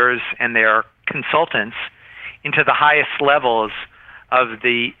lawyers and their consultants into the highest levels of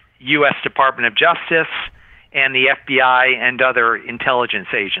the U.S. Department of Justice and the FBI and other intelligence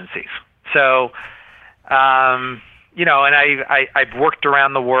agencies. So, and I've worked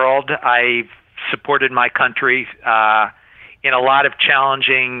around the world. I've supported my country in a lot of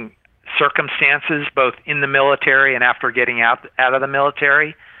challenging circumstances, both in the military and after getting out of the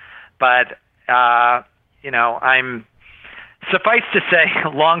military. But, I'm, suffice to say,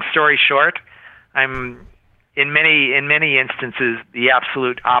 long story short, I'm in many instances the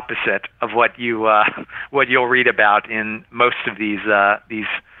absolute opposite of what you'll read about in most of these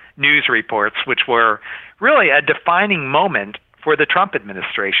news reports, which were really a defining moment for the Trump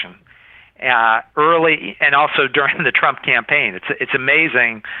administration, early and also during the Trump campaign. It's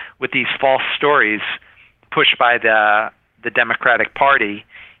amazing with these false stories pushed by the Democratic Party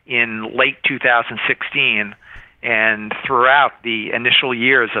in late 2016 and throughout the initial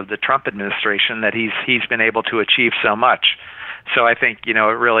years of the Trump administration that he's been able to achieve so much. So I think it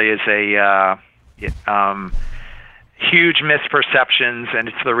really is a huge misperceptions, and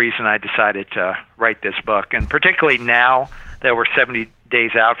it's the reason I decided to write this book. And particularly now that we're 70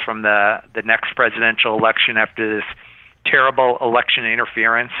 days out from the next presidential election after this terrible election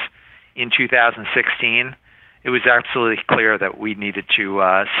interference in 2016, it was absolutely clear that we needed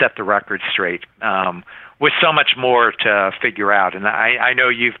to set the record straight. With so much more to figure out. And I know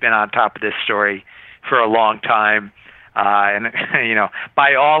you've been on top of this story for a long time. And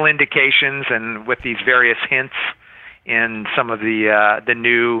by all indications, and with these various hints in some of the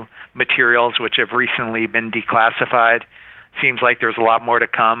new materials which have recently been declassified, seems like there's a lot more to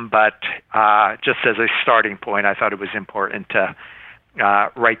come. But just as a starting point, I thought it was important to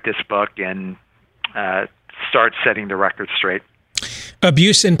write this book and start setting the record straight.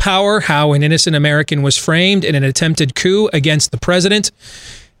 Abuse in Power: How an Innocent American Was Framed in an Attempted Coup Against the President.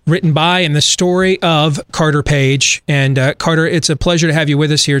 Written by and the story of Carter Page. And Carter, it's a pleasure to have you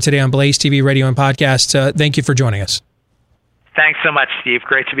with us here today on Blaze TV, radio, and podcast. Thank you for joining us. Thanks so much, Steve.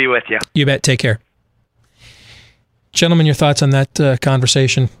 Great to be with you. You bet. Take care. Gentlemen, your thoughts on that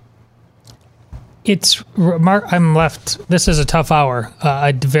conversation? I'm left. This is a tough hour,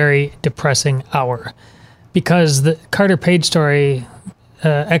 a very depressing hour, because the Carter Page story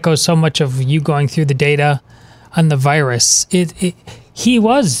echoes so much of you going through the data on the virus. He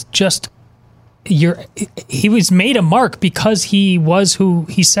was made a mark because he was who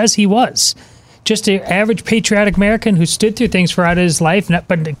he says he was. Just an average patriotic American who stood through things throughout his life,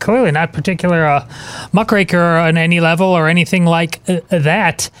 but clearly not particular muckraker on any level or anything like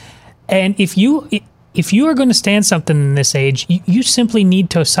that. And if you are going to stand something in this age, you simply need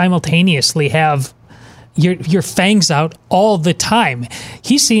to simultaneously have your fangs out all the time.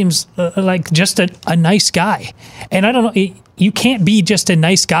 He seems like just a nice guy, and I don't know. You can't be just a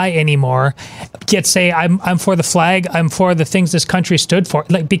nice guy anymore. Yet say I'm for the flag. I'm for the things this country stood for.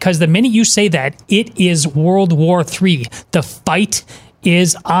 Because the minute you say that, it is World War III. The fight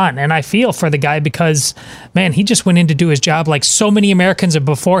is on, and I feel for the guy because, man, he just went in to do his job like so many Americans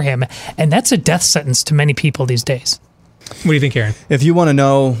before him, and that's a death sentence to many people these days. What do you think, Aaron? If you want to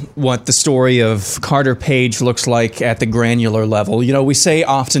know what the story of Carter Page looks like at the granular level, we say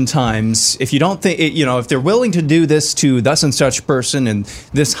oftentimes, if you don't think, if they're willing to do this to thus and such person in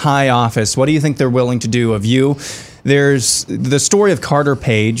this high office, what do you think they're willing to do of you? There's the story of Carter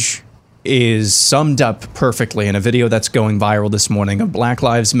Page is summed up perfectly in a video that's going viral this morning of Black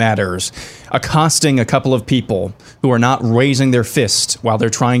Lives Matters accosting a couple of people who are not raising their fist while they're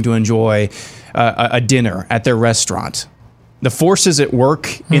trying to enjoy a dinner at their restaurant. The forces at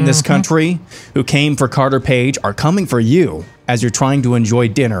work in this country who came for Carter Page are coming for you as you're trying to enjoy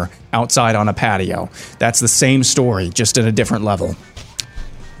dinner outside on a patio. That's the same story, just at a different level.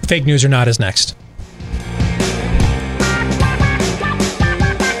 Fake news or not is next.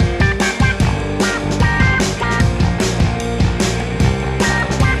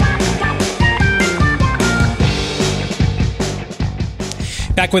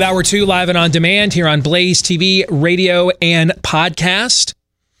 Back with Hour 2, live and on demand here on Blaze TV, radio, and podcast.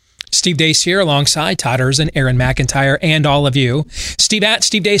 Steve Deace here alongside Todd Erzen, Aaron McIntyre, and all of you. Steve at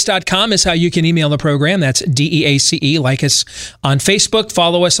stevedeace.com is how you can email the program. That's DEACE. Like us on Facebook.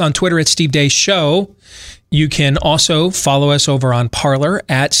 Follow us on Twitter at Steve Deace Show. You can also follow us over on Parler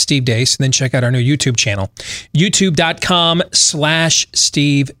at Steve Deace, and then check out our new YouTube channel,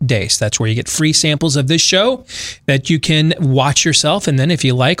 youtube.com/Steve Deace. That's where you get free samples of this show that you can watch yourself. And then if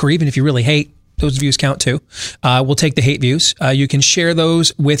you like, or even if you really hate, those views count too. We'll take the hate views. You can share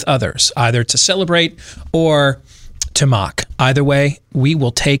those with others, either to celebrate or to mock. Either way, we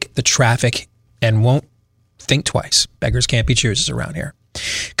will take the traffic and won't think twice. Beggars can't be choosers around here.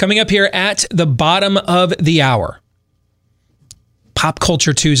 Coming up here at the bottom of the hour, Pop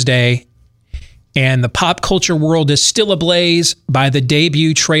Culture Tuesday, and the pop culture world is still ablaze by the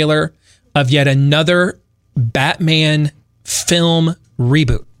debut trailer of yet another Batman film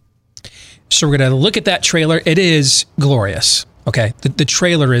reboot. So we're going to look at that trailer. It is glorious. Okay, the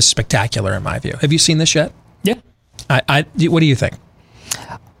trailer is spectacular in my view. Have you seen this yet? Yeah. What do you think?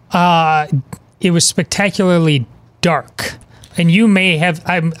 It was spectacularly dark. And you may have,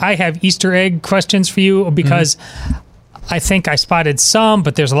 I have Easter egg questions for you because I think I spotted some,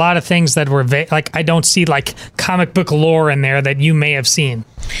 but there's a lot of things that were I don't see like comic book lore in there that you may have seen.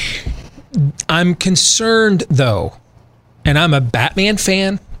 I'm concerned though, and I'm a Batman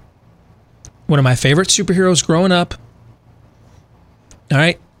fan. One of my favorite superheroes growing up. All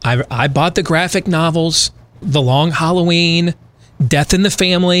right. I bought the graphic novels, The Long Halloween, Death in the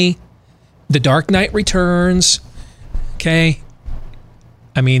Family, The Dark Knight Returns. Okay.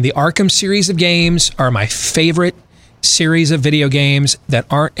 I mean, the Arkham series of games are my favorite series of video games that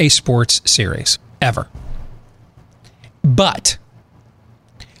aren't a sports series, ever. But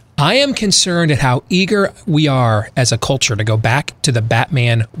I am concerned at how eager we are as a culture to go back to the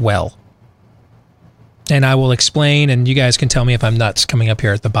Batman well. And I will explain, and you guys can tell me if I'm nuts coming up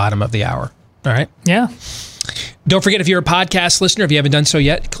here at the bottom of the hour. All right? Yeah. Don't forget, if you're a podcast listener, if you haven't done so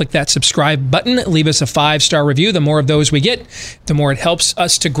yet, click that subscribe button. Leave us a 5-star review. The more of those we get, the more it helps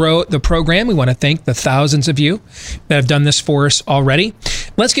us to grow the program. We want to thank the thousands of you that have done this for us already.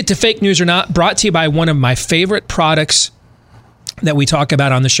 Let's get to Fake News or Not, brought to you by one of my favorite products that we talk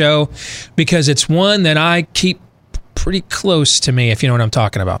about on the show, because it's one that I keep pretty close to me, if you know what I'm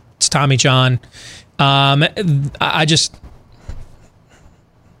talking about. It's Tommy John. I'll just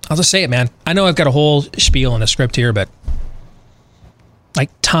say it, man. I know I've got a whole spiel and a script here, but like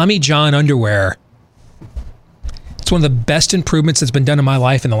Tommy John underwear, it's one of the best improvements that's been done in my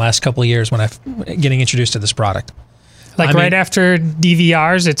life in the last couple of years when I'm getting introduced to this product. Like right after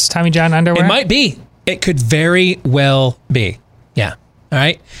DVRs, it's Tommy John underwear? It might be. It could very well be. Yeah. All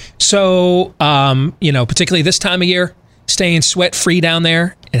right. So, particularly this time of year, staying sweat-free down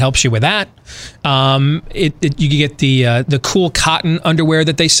there, it helps you with that. You get the cool cotton underwear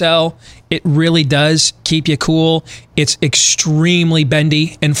that they sell. It really does keep you cool. It's extremely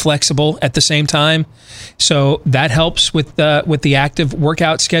bendy and flexible at the same time, so that helps with the active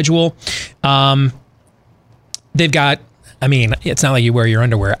workout schedule. They've got, it's not like you wear your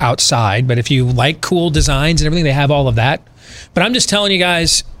underwear outside, but if you like cool designs and everything, they have all of that. But I'm just telling you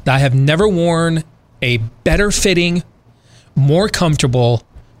guys, I have never worn a better fitting, more comfortable,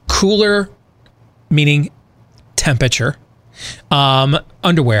 cooler, meaning temperature,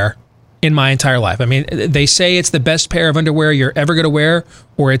 underwear in my entire life. They say it's the best pair of underwear you're ever going to wear,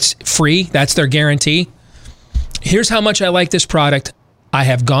 or it's free. That's their guarantee. Here's how much I like this product. I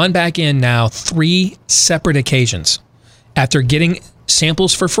have gone back in now 3 separate occasions after getting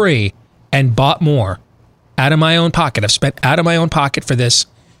samples for free and bought more out of my own pocket. I've spent out of my own pocket for this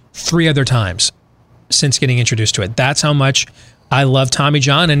 3 other times since getting introduced to it. That's how much I love Tommy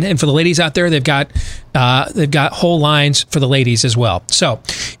John. And for the ladies out there, they've got whole lines for the ladies as well. So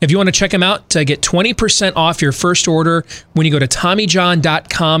if you want to check them out, to get 20% off your first order when you go to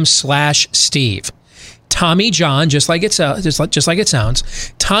TommyJohn.com/Steve. Tommy John, just like it sounds,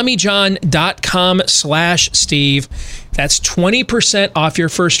 TommyJohn.com/Steve. That's 20% off your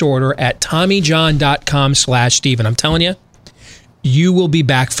first order at TommyJohn.com/Steve. And I'm telling you, you will be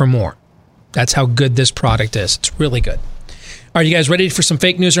back for more. That's how good this product is. It's really good. Are you guys ready for some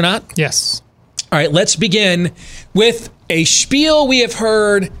fake news or not? Yes. All right, let's begin with a spiel we have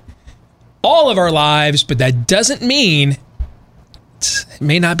heard all of our lives, but that doesn't mean it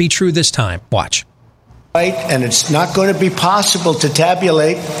may not be true this time. Watch. Right, and it's not going to be possible to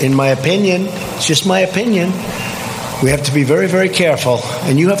tabulate, in my opinion. It's just my opinion. We have to be very, very careful,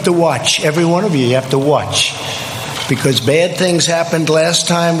 and you have to watch. Every one of you have to watch, because bad things happened last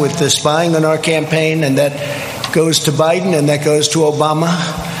time with the spying on our campaign, and that goes to Biden and that goes to Obama,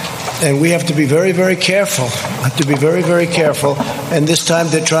 and we have to be very, very careful. And this time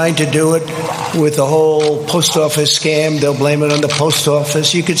they're trying to do it with the whole post office scam. They'll blame it on the post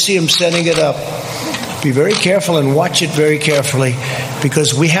office. You could see them setting it up. Be very careful and watch it very carefully,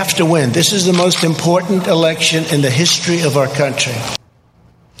 because we have to win. This is the most important election in the history of our country.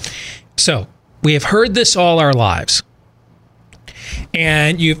 So we have heard this all our lives.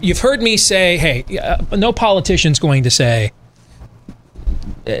 And you've heard me say, hey, no politician's going to say,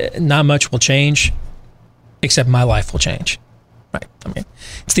 not much will change, except my life will change. Right?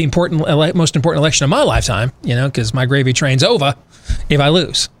 It's the most important election of my lifetime, because my gravy train's over if I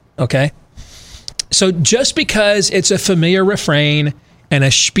lose. Okay? So just because it's a familiar refrain and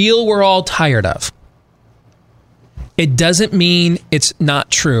a spiel we're all tired of, it doesn't mean it's not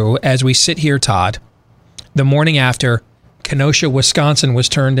true. As we sit here, Todd, the morning after Kenosha, Wisconsin was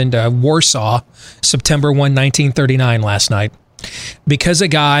turned into Warsaw, September 1, 1939 last night, because a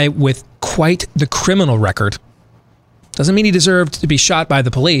guy with quite the criminal record, doesn't mean he deserved to be shot by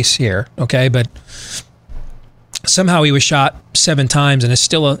the police here, okay, but somehow he was shot 7 times and is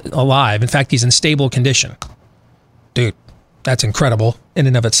still alive. In fact, he's in stable condition. Dude, that's incredible in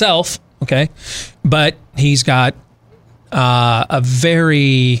and of itself, okay? But he's got a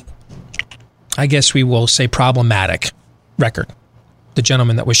very, I guess we will say, problematic record. The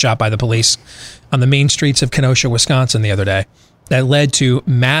gentleman that was shot by the police on the main streets of Kenosha, Wisconsin the other day, that led to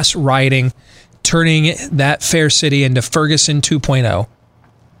mass rioting, turning that fair city into Ferguson 2.0.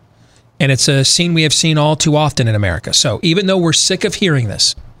 And it's a scene we have seen all too often in America. So even though we're sick of hearing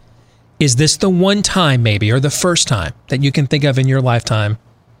this, is this the one time maybe, or the first time that you can think of in your lifetime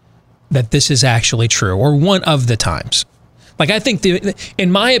that this is actually true, or one of the times? Like, I think,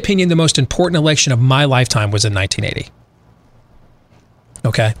 in my opinion, the most important election of my lifetime was in 1980.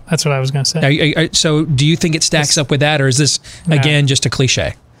 Okay? That's what I was going to say. So do you think it stacks up with that, or is this, again, just a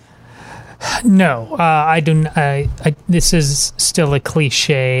cliche? No, I do. This is still a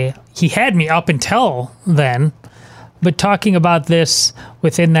cliche. He had me up until then, But talking about this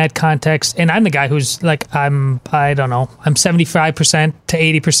within that context, and I'm the guy who's like, I'm 75% to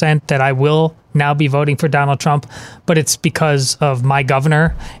 80% that I will now be voting for Donald Trump, but it's because of my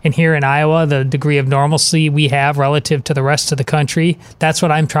governor. And here in Iowa, the degree of normalcy we have relative to the rest of the country, that's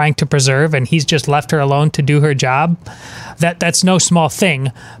what I'm trying to preserve. And he's just left her alone to do her job. That's no small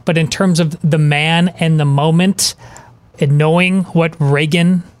thing. But in terms of the man and the moment, and knowing what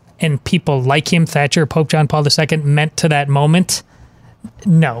Reagan and people like him, Thatcher, Pope John Paul II, meant to that moment,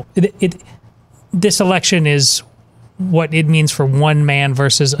 no. This election is what it means for one man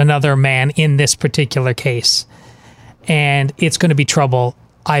versus another man in this particular case. And it's going to be trouble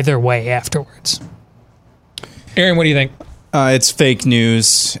either way afterwards. Aaron, what do you think? It's fake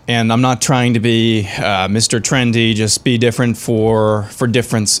news, and I'm not trying to be Mr. Trendy, just be different for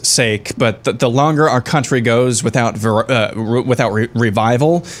difference sake. But the longer our country goes without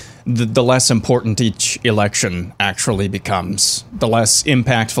revival, the less important each election actually becomes, the less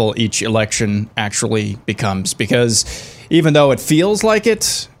impactful each election actually becomes. Because even though it feels like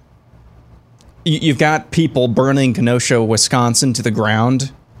it, you've got people burning Kenosha, Wisconsin to the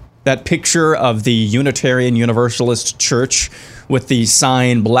ground. That picture of the Unitarian Universalist Church with the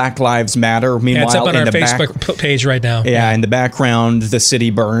sign Black Lives Matter. Meanwhile, it's up on our Facebook page right now. Yeah, in the background, the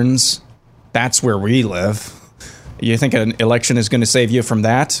city burns. That's where we live. You think an election is going to save you from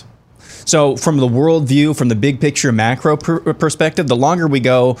that? So from the worldview, from the big picture macro perspective, the longer we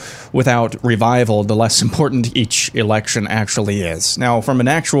go without revival, the less important each election actually is. Now, from an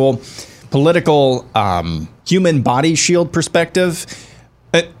actual political human body shield perspective,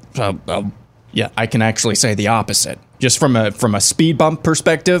 yeah, I can actually say the opposite. Just from a speed bump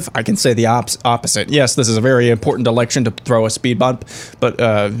perspective, I can say the opposite. Yes, this is a very important election to throw a speed bump, but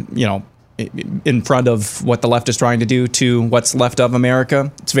in front of what the left is trying to do to what's left of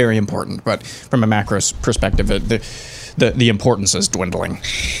America, it's very important. But from a macro perspective, the importance is dwindling.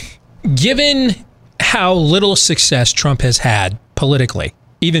 Given how little success Trump has had politically,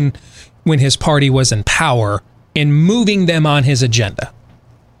 even when his party was in power, in moving them on his agenda,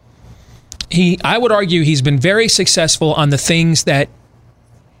 I would argue he's been very successful on the things that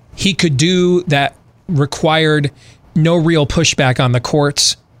he could do that required no real pushback on the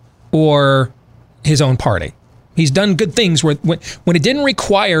courts or his own party. He's done good things when it didn't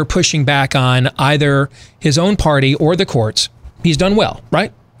require pushing back on either his own party or the courts. He's done well,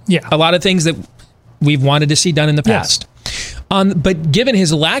 right? Yeah. A lot of things that we've wanted to see done in the past. Yes. But given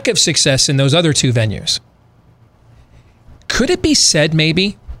his lack of success in those other two venues, could it be said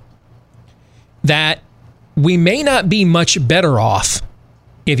maybe that we may not be much better off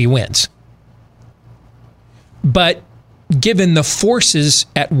if he wins? But given the forces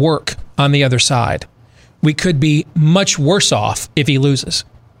at work on the other side, we could be much worse off if he loses.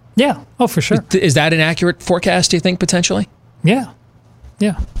 Yeah. Oh, for sure. Is that an accurate forecast, do you think, potentially? Yeah.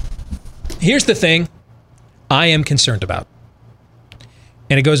 Yeah. Here's the thing I am concerned about.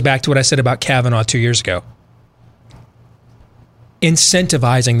 And it goes back to what I said about Kavanaugh 2 years ago.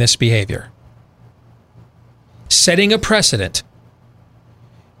 Incentivizing this behavior. Setting a precedent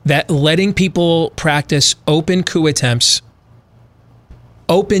that letting people practice open coup attempts,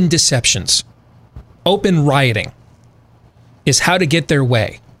 open deceptions, open rioting is how to get their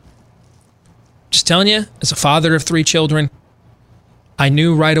way. Just telling you, as a father of 3 children, I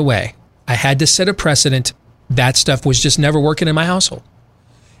knew right away I had to set a precedent. That stuff was just never working in my household.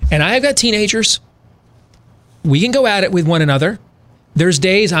 And I've got teenagers. We can go at it with one another. There's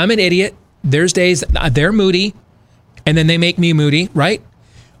days I'm an idiot. There's days they're moody, and then they make me moody, right?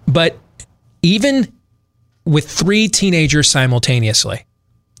 But even with 3 teenagers simultaneously,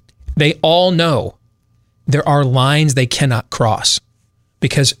 they all know there are lines they cannot cross.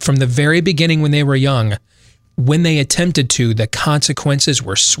 Because from the very beginning when they were young, when they attempted to, the consequences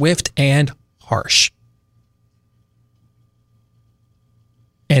were swift and harsh.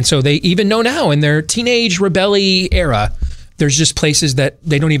 And so they even know now in their teenage rebellion era, there's just places that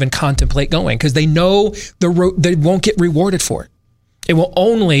they don't even contemplate going because they know they won't get rewarded for it. It will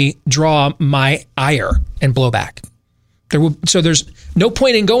only draw my ire and blowback. So there's no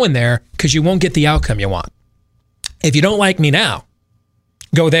point in going there because you won't get the outcome you want. If you don't like me now,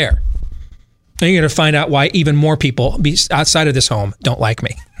 go there. Then you're going to find out why even more people outside of this home don't like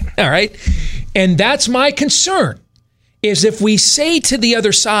me. All right? And that's my concern, is if we say to the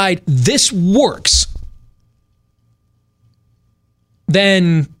other side, this works,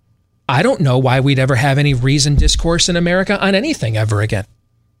 then I don't know why we'd ever have any reasoned discourse in America on anything ever again.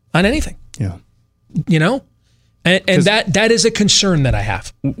 On anything. Yeah. You know? And that is a concern that I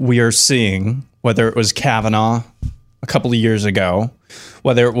have. We are seeing, whether it was Kavanaugh a couple of years ago,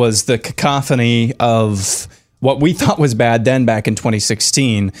 whether it was the cacophony of what we thought was bad then back in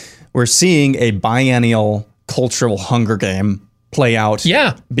 2016, we're seeing a biennial cultural Hunger Game play out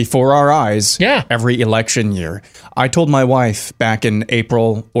before our eyes every election year. I told my wife back in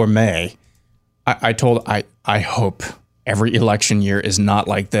April or May, I hope every election year is not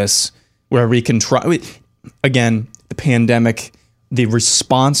like this, where we can try, again, the pandemic, the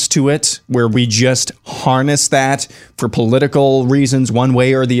response to it, where we just harness that for political reasons one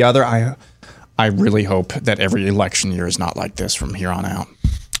way or the other. I really hope that every election year is not like this from here on out.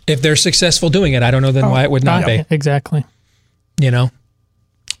 If they're successful doing it, I don't know then why it would not be. Exactly.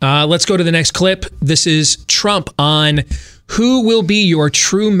 Let's go to the next clip. This is Trump on who will be your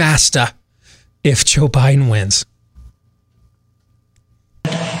true master if Joe Biden wins.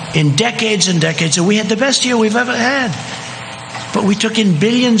 In decades and decades, and we had the best year we've ever had. But we took in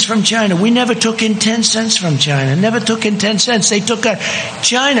billions from China. We never took in 10 cents from China. Never took in 10 cents. They took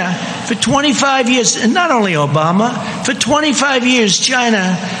China for 25 years, and not only Obama, for 25 years,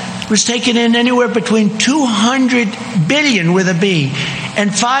 China was taking in anywhere between 200 billion with a B and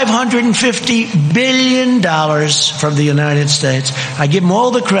 $550 billion from the United States. I give them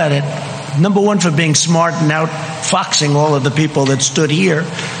all the credit. Number one, for being smart and outfoxing all of the people that stood here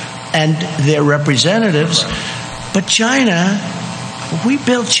and their representatives. But China, we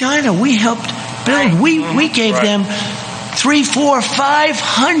built China. We helped build. We gave them $300, $400,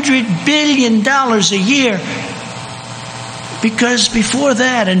 $500 billion a year. Because before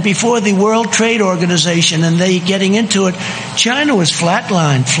that, and before the World Trade Organization and they getting into it, China was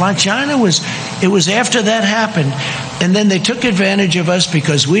flatlined. It was after that happened. And then they took advantage of us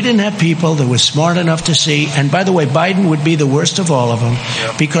because we didn't have people that were smart enough to see. And by the way, Biden would be the worst of all of them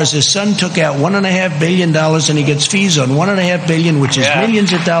because his son took out $1.5 billion and he gets fees on $1.5 billion, which is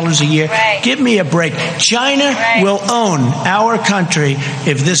millions of dollars a year. Give me a break. China will own our country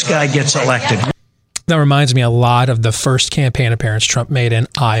if this guy gets elected. That reminds me a lot of the first campaign appearance Trump made in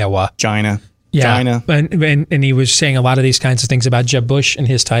Iowa. China. And he was saying a lot of these kinds of things about Jeb Bush and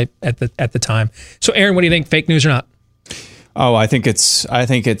his type at the time. So, Aaron, what do you think? Fake news or not? Oh, I think that's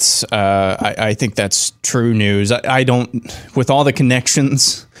true news. I don't, with all the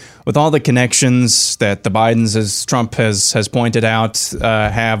connections that the Bidens, as Trump has pointed out,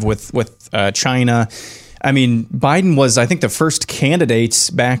 have with China. I mean, Biden was, I think, the first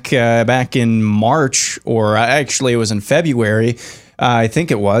candidate back in March, or actually it was in February, I think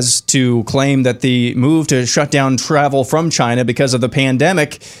it was, to claim that the move to shut down travel from China because of the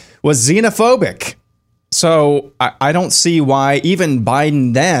pandemic was xenophobic. So I don't see why even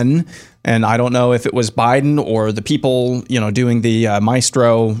Biden then, and I don't know if it was Biden or the people, doing the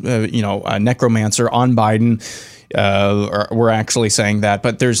maestro, necromancer on Biden, were actually saying that,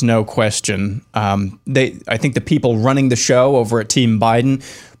 but there's no question. I think the people running the show over at Team Biden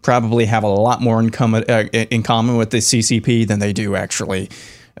probably have a lot more in common with the CCP than they do actually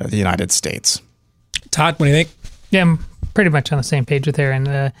the United States. Todd, what do you think? Yeah, I'm pretty much on the same page with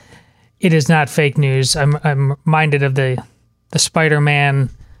Aaron. It is not fake news. I'm reminded of the Spider-Man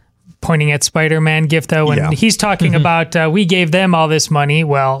pointing at Spider-Man gift, though, when he's talking about we gave them all this money.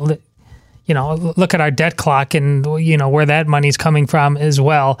 Well, look at our debt clock and, where that money's coming from as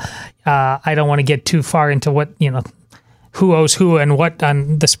well. I don't want to get too far into what, who owes who and what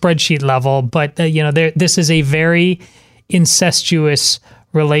on the spreadsheet level. But, this is a very incestuous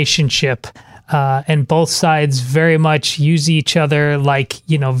relationship. And both sides very much use each other like,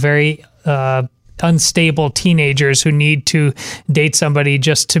 very unstable teenagers who need to date somebody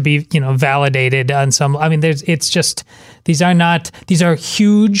just to be, validated on some. I mean, these are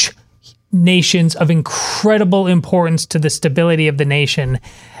huge nations of incredible importance to the stability of the nation,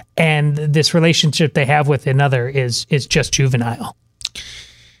 and this relationship they have with another is just juvenile.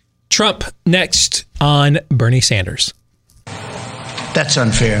 Trump next on Bernie Sanders. That's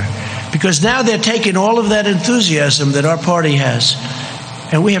unfair, because now they're taking all of that enthusiasm that our party has,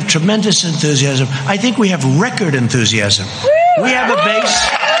 and we have tremendous enthusiasm. I think we have record enthusiasm. We have a base.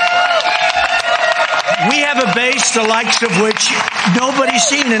 We have a base the likes of which nobody's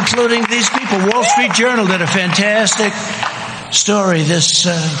seen, including these people. Wall Street Journal did a fantastic story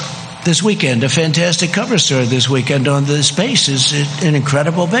this weekend, a fantastic cover story this weekend on this base. Is an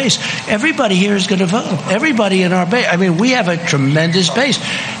incredible base. Everybody here is going to vote. Everybody in our base. I mean, we have a tremendous base.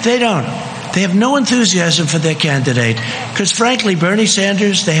 They don't. They have no enthusiasm for their candidate. Because frankly, Bernie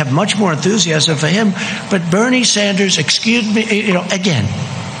Sanders, they have much more enthusiasm for him. But Bernie Sanders, excuse me, again,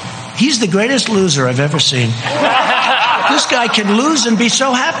 he's the greatest loser I've ever seen. This guy can lose and be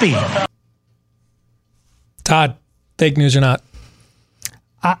so happy. Todd, fake news or not?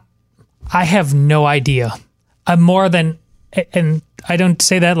 I have no idea. I'm more than and I don't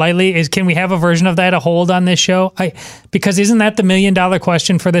say that lightly, is can we have a version of that, a hold on this show? Because isn't that the $1 million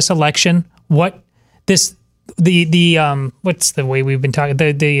question for this election? What this what's the way we've been talking,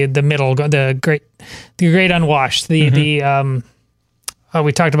 the middle, the great unwashed, we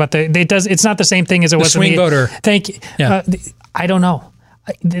talked about it's not the same thing as it was swing voter. Thank you. Yeah. I don't know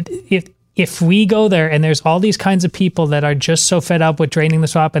if we go there and there's all these kinds of people that are just so fed up with draining the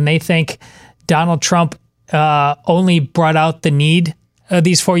swamp, and they think Donald Trump only brought out the need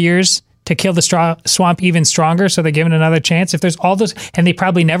these 4 years to kill the swamp even stronger, so they're given another chance. If there's all those, and they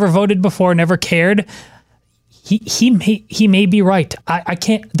probably never voted before, never cared, he may be right. I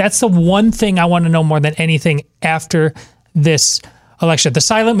can't. That's the one thing I want to know more than anything after this election. The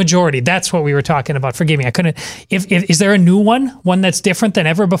silent majority. That's what we were talking about. Forgive me. I couldn't. Is there a new one that's different than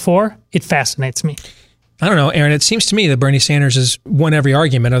ever before? It fascinates me. I don't know, Aaron. It seems to me that Bernie Sanders has won every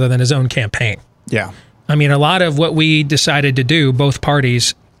argument other than his own campaign. Yeah. I mean, a lot of what we decided to do, both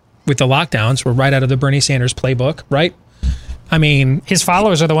parties, with the lockdowns were right out of the Bernie Sanders playbook, right? I mean, his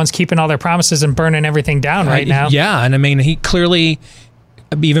followers are the ones keeping all their promises and burning everything down right now. Yeah, and I mean, he clearly,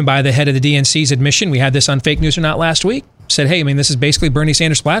 even by the head of the DNC's admission, we had this on Fake News or Not last week, said, hey, I mean, this is basically Bernie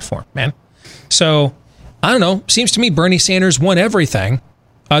Sanders' platform, man. So, I don't know, seems to me Bernie Sanders won everything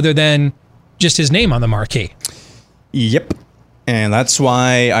other than just his name on the marquee. Yep. And that's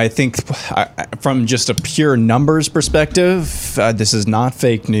why I think from just a pure numbers perspective, this is not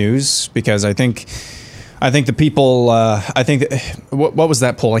fake news, because I think the people, what was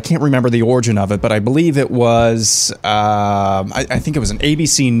that poll? I can't remember the origin of it, but I believe it was, I think it was an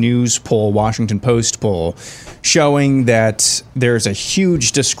ABC News poll, Washington Post poll, showing that there's a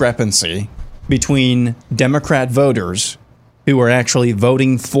huge discrepancy between Democrat voters who are actually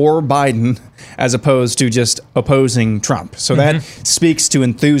voting for Biden as opposed to just opposing Trump. So that speaks to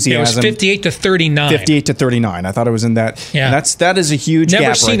enthusiasm. It was 58 to 39. 58 to 39. I thought it was in that. Yeah. And that is a huge gap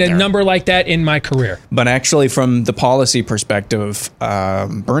Never seen right a there. number like that in my career. But actually, from the policy perspective,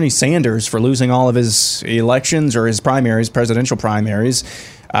 Bernie Sanders, for losing all of his elections or his primaries, presidential primaries,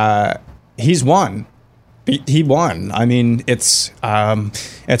 he's won. He won. I mean, it's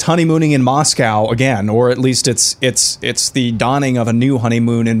honeymooning in Moscow again, or at least it's the dawning of a new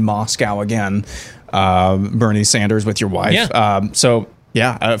honeymoon in Moscow again. Bernie Sanders with your wife.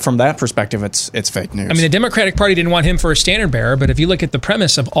 Yeah. From that perspective, it's fake news. I mean, the Democratic Party didn't want him for a standard bearer, but if you look at the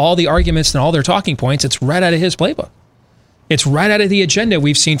premise of all the arguments and all their talking points, it's right out of his playbook. It's right out of the agenda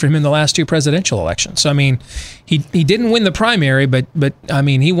we've seen from him in the last two presidential elections. So, I mean, he didn't win the primary, but I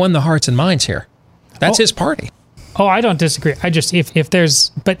mean, he won the hearts and minds here. That's his party. Oh, I don't disagree. I just if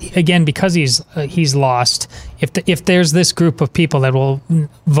there's, but again, because he's lost. If there's this group of people that will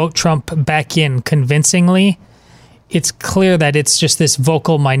vote Trump back in convincingly, it's clear that it's just this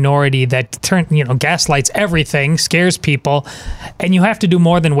vocal minority that gaslights everything, scares people, and you have to do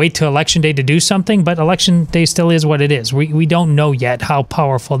more than wait till Election Day to do something. But Election Day still is what it is. We don't know yet how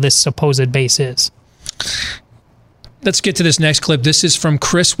powerful this supposed base is. Let's get to this next clip. This is from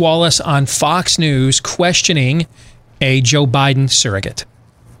Chris Wallace on Fox News questioning a Joe Biden surrogate.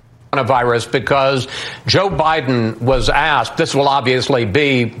 Coronavirus, because Joe Biden was asked, this will obviously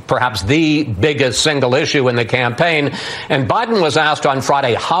be perhaps the biggest single issue in the campaign, and Biden was asked on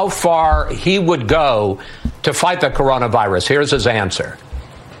Friday how far he would go to fight the coronavirus. Here's his answer.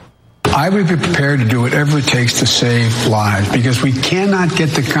 I would be prepared to do whatever it takes to save lives, because we cannot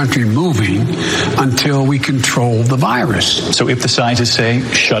get the country moving until we control the virus. So if the scientists say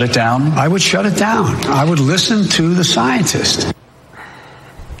shut it down? I would shut it down. I would listen to the scientists.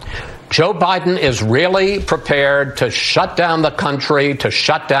 Joe Biden is really prepared to shut down the country, to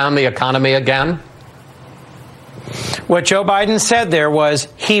shut down the economy again? What Joe Biden said there was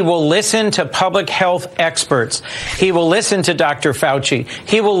he will listen to public health experts. He will listen to Dr. Fauci.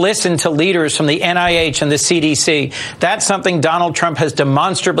 He will listen to leaders from the NIH and the CDC. That's something Donald Trump has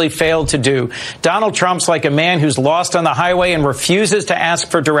demonstrably failed to do. Donald Trump's like a man who's lost on the highway and refuses to ask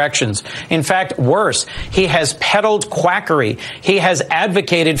for directions. In fact, worse, he has peddled quackery. He has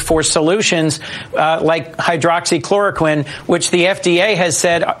advocated for solutions like hydroxychloroquine, which the FDA has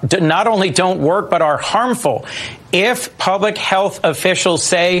said not only don't work but are harmful. If public health officials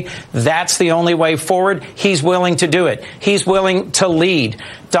say that's the only way forward, he's willing to do it. He's willing to lead.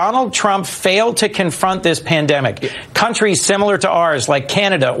 Donald Trump failed to confront this pandemic. Countries similar to ours, like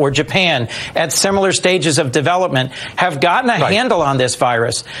Canada or Japan, at similar stages of development, have gotten a handle on this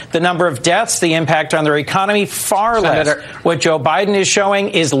virus. The number of deaths, the impact on their economy, far less. What Joe Biden is showing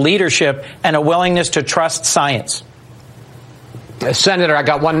is leadership and a willingness to trust science. Senator, I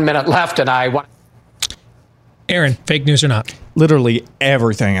got 1 minute left, and I want... Aaron, fake news or not? Literally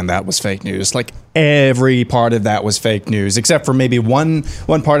everything in that was fake news. Like every part of that was fake news, except for maybe one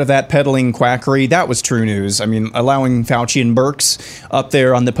part of that peddling quackery. That was true news. I mean, allowing Fauci and Birx up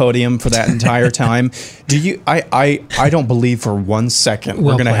there on the podium for that entire time. I don't believe for 1 second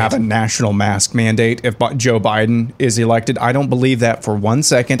we're going to have a national mask mandate if Joe Biden is elected. I don't believe that for 1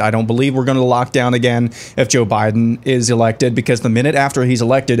 second. I don't believe we're going to lock down again if Joe Biden is elected, because the minute after he's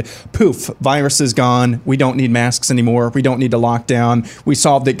elected, poof, virus is gone. We don't need masks anymore. We don't need to lock down. We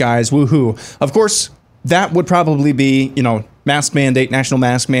solved it, guys. Woohoo. Of course, that would probably be, mask mandate, national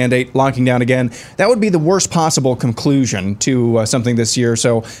mask mandate, locking down again. That would be the worst possible conclusion to something this year.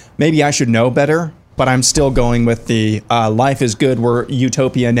 So maybe I should know better, but I'm still going with the life is good. We're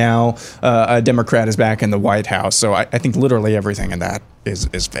utopia now. A Democrat is back in the White House. So I think literally everything in that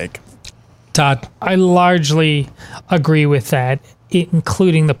is fake. Todd? I largely agree with that,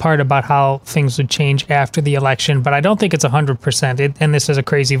 including the part about how things would change after the election, but I don't think it's 100%. And this is a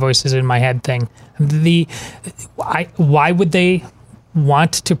crazy voices in my head thing. Why would they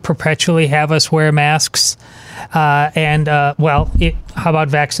want to perpetually have us wear masks? How about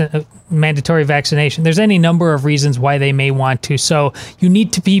mandatory vaccination? There's any number of reasons why they may want to. So you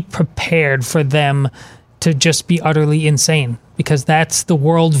need to be prepared for them to just be utterly insane, because that's the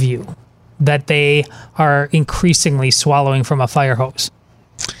worldview that they are increasingly swallowing from a fire hose.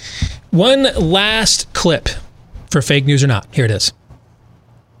 One last clip for fake news or not. Here it is.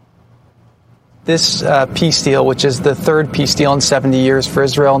 This peace deal, which is the third peace deal in 70 years for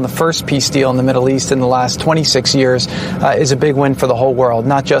Israel and the first peace deal in the Middle East in the last 26 years, is a big win for the whole world,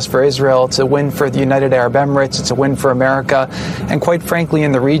 not just for Israel. It's a win for the United Arab Emirates. It's a win for America. And quite frankly,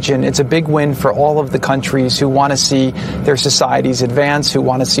 in the region, it's a big win for all of the countries who want to see their societies advance, who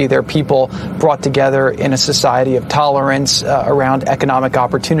want to see their people brought together in a society of tolerance around economic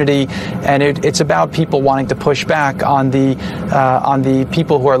opportunity. And it's about people wanting to push back on the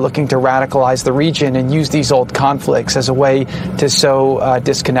people who are looking to radicalize the region and use these old conflicts as a way to sow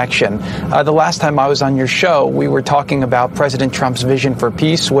disconnection. The last time I was on your show, we were talking about President Trump's vision for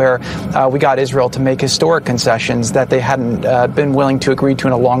peace, where we got Israel to make historic concessions that they hadn't been willing to agree to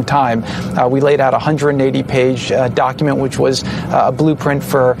in a long time. We laid out a 180-page document, which was a blueprint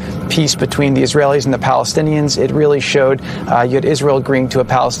for peace between the Israelis and the Palestinians. It really showed you had Israel agreeing to a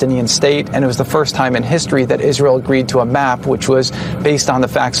Palestinian state, and it was the first time in history that Israel agreed to a map, which was based on the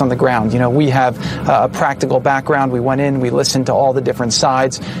facts on the ground. We have a practical background. We went in, we listened to all the different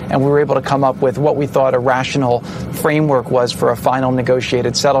sides, and we were able to come up with what we thought a rational framework was for a final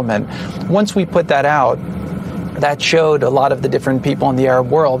negotiated settlement. Once we put that out, that showed a lot of the different people in the Arab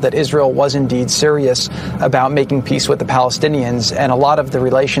world that Israel was indeed serious about making peace with the Palestinians, and a lot of the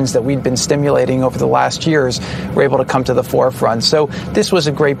relations that we'd been stimulating over the last years were able to come to the forefront. So this was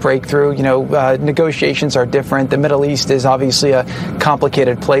a great breakthrough. Negotiations are different. The Middle East is obviously a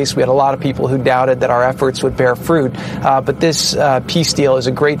complicated place. We had a lot of people who doubted that our efforts would bear fruit, but this peace deal is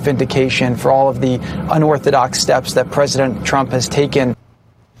a great vindication for all of the unorthodox steps that President Trump has taken.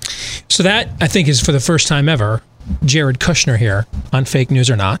 So that, I think, is for the first time ever, Jared Kushner here on Fake News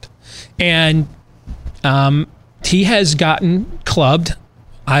or Not. And he has gotten clubbed,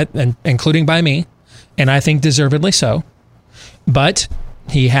 including by me, and I think deservedly so. But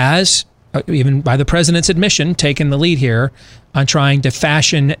he has, even by the president's admission, taken the lead here on trying to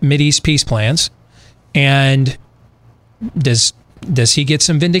fashion Mideast peace plans. And does he get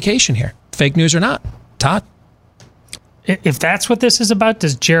some vindication here? Fake news or not? Todd? If that's what this is about,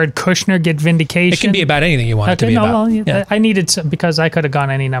 does Jared Kushner get vindication? It can be about anything you want it to be about. Well, I needed some, because I could have gone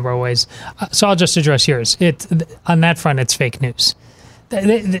any number of ways. So I'll just address yours. On that front, it's fake news.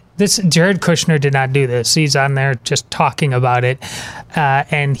 This Jared Kushner did not do this. He's on there just talking about it,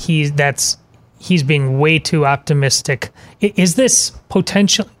 and he's being way too optimistic. Is this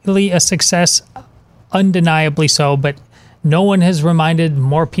potentially a success? Undeniably so, but no one has reminded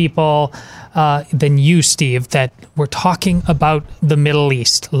more people than you, Steve, that we're talking about the Middle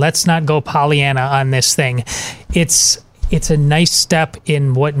East. Let's not go Pollyanna on this thing. It's a nice step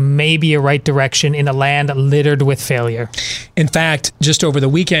in what may be a right direction in a land littered with failure. In fact, just over the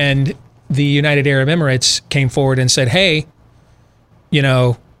weekend, the United Arab Emirates came forward and said, hey,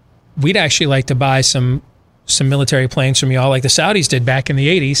 we'd actually like to buy some military planes from y'all like the Saudis did back in the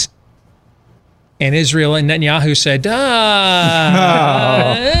 80s. And Israel and Netanyahu said,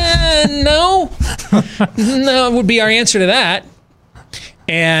 no. No, would be our answer to that.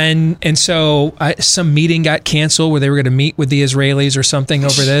 And so some meeting got canceled where they were going to meet with the Israelis or something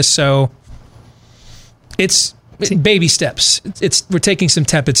over this. So it's baby steps. We're taking some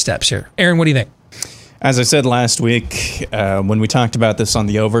tepid steps here. Aaron, what do you think? As I said last week, when we talked about this on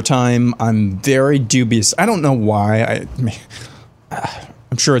the overtime, I'm very dubious. I don't know why.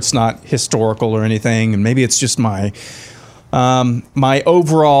 I'm sure it's not historical or anything, and maybe it's just my my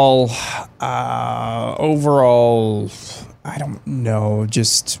overall, I don't know,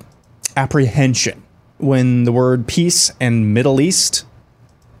 just apprehension when the word peace and Middle East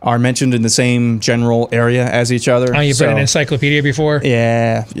are mentioned in the same general area as each other. Oh, you've read an encyclopedia before?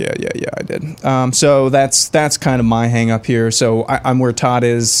 Yeah, I did. So that's kind of my hang up here. So I'm where Todd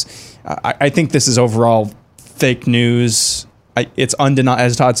is. I think this is overall fake news. It's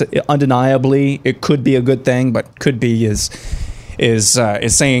as Todd said, undeniably, it could be a good thing, but could be is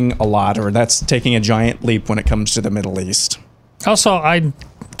saying a lot, or that's taking a giant leap when it comes to the Middle East. Also, I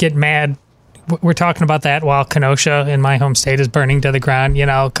get mad. We're talking about that while Kenosha in my home state is burning to the ground. You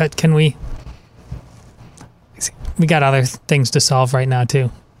know, can we got other things to solve right now too.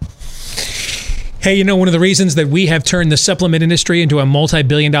 Hey, you know, one of the reasons that we have turned the supplement industry into a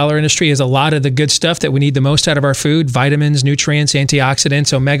multi-billion-dollar industry is a lot of the good stuff that we need the most out of our food: vitamins, nutrients,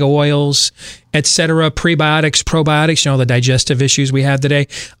 antioxidants, omega oils, etc., prebiotics, probiotics, you know, the digestive issues we have today.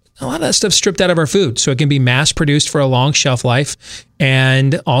 A lot of that stuff stripped out of our food, so it can be mass-produced for a long shelf life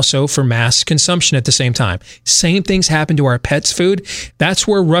and also for mass consumption at the same time. Same things happen to our pets' food. That's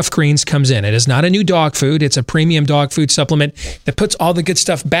where Rough Greens comes in. It is not a new dog food. It's a premium dog food supplement that puts all the good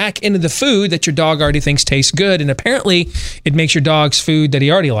stuff back into the food that your dog already thinks tastes good, and apparently it makes your dog's food that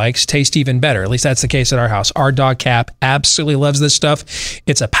he already likes taste even better. At least that's the case at our house. Our dog Cap absolutely loves this stuff.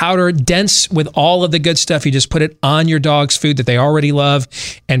 It's a powder dense with all of the good stuff. You just put it on your dog's food that they already love,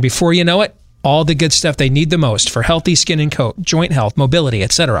 and before you know it, all the good stuff they need the most for healthy skin and coat, joint health, mobility,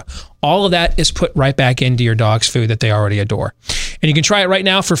 etc. All of that is put right back into your dog's food that they already adore. And you can try it right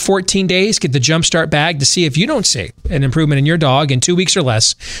now for 14 days. Get the Jumpstart bag to see if you don't see an improvement in your dog in 2 weeks or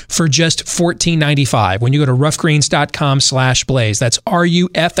less for just $14.95 when you go to roughgreens.com/blaze. That's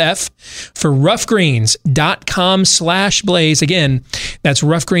RUFF for roughgreens.com/blaze. Again, that's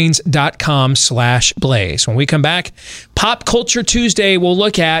roughgreens.com/blaze. When we come back, Pop Culture Tuesday, we'll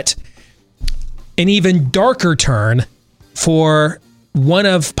look at an even darker turn for one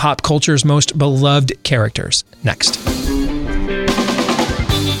of pop culture's most beloved characters. Next.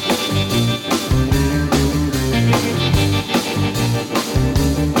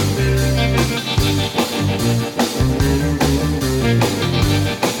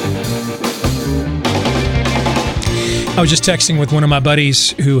 I was just texting with one of my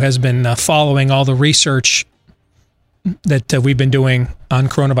buddies who has been following all the research that we've been doing on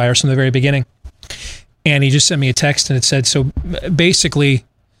coronavirus from the very beginning. And he just sent me a text and it said, so basically,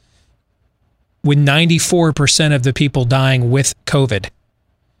 with 94% of the people dying with COVID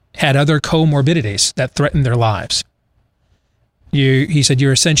had other comorbidities that threatened their lives. He said,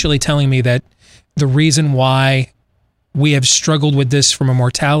 you're essentially telling me that the reason why we have struggled with this from a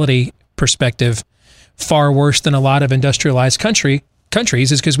mortality perspective far worse than a lot of industrialized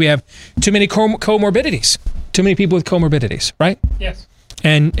countries is because we have too many comorbidities, too many people with comorbidities, right? Yes.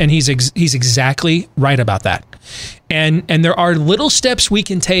 And he's exactly right about that. And there are little steps we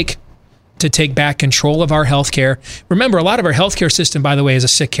can take to take back control of our healthcare. Remember, a lot of our healthcare system, by the way, is a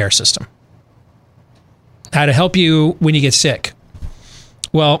sick care system. How to help you when you get sick.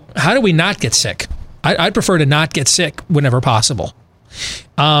 Well, how do we not get sick? I'd prefer to not get sick whenever possible.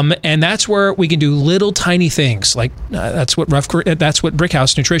 And that's where we can do little tiny things like that's what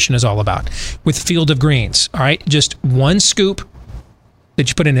Brickhouse Nutrition is all about with Field of Greens. All right, just one scoop that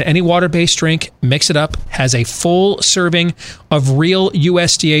you put in any water-based drink, mix it up, has a full serving of real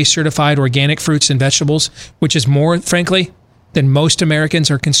USDA certified organic fruits and vegetables, which is more, frankly, than most Americans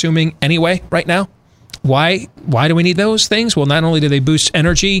are consuming anyway right now. Why do we need those things? Well, not only do they boost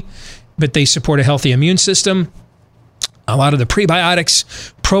energy, but they support a healthy immune system. A lot of the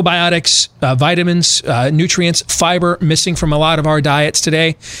prebiotics, probiotics, vitamins, nutrients, fiber missing from a lot of our diets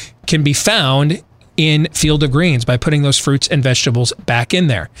today can be found in Field of Greens by putting those fruits and vegetables back in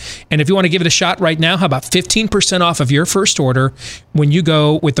there. And if you want to give it a shot right now, how about 15% off of your first order when you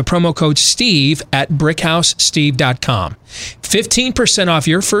go with the promo code Steve at brickhousesteve.com. 15% off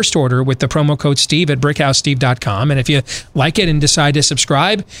your first order with the promo code Steve at brickhousesteve.com. And if you like it and decide to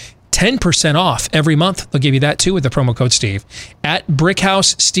subscribe, 10% off every month. They'll give you that too with the promo code Steve at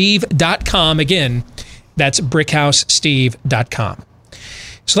brickhousesteve.com. Again, that's brickhousesteve.com.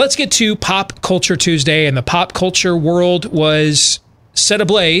 So let's get to Pop Culture Tuesday, and the pop culture world was set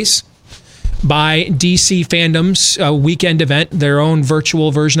ablaze by DC Fandom's weekend event, their own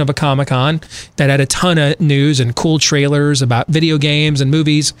virtual version of a Comic-Con that had a ton of news and cool trailers about video games and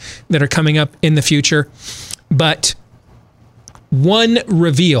movies that are coming up in the future. But one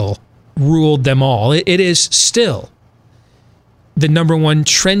reveal ruled them all. It is still the number one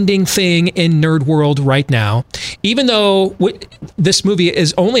trending thing in nerd world right now, even though this movie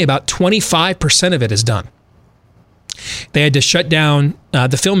is only about 25% of it is done. They had to shut down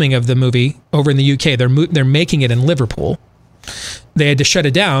the filming of the movie over in the UK. They're making it in Liverpool. They had to shut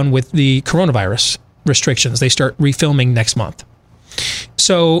it down with the coronavirus restrictions. They start refilming next month.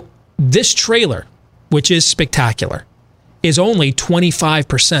 So this trailer, which is spectacular, is only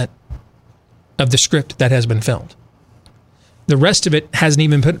 25% of the script that has been filmed. The rest of it hasn't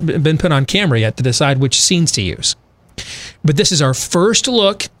even been put on camera yet to decide which scenes to use. But this is our first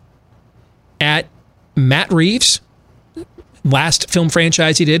look at Matt Reeves. Last film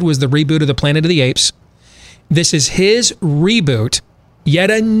franchise he did was the reboot of the Planet of the Apes. This is his reboot, yet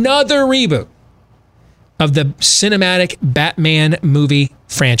another reboot of the cinematic Batman movie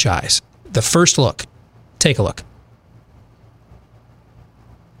franchise. The first look. Take a look.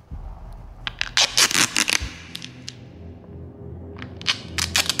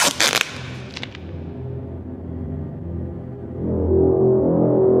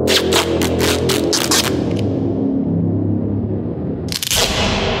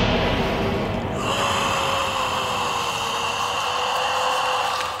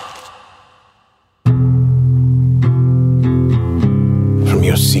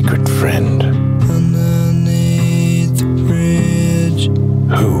 Secret friend. Underneath the bridge.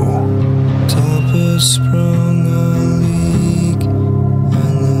 Who? Topper sprung a leak,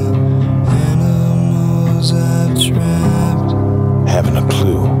 and the animals I've trapped haven't a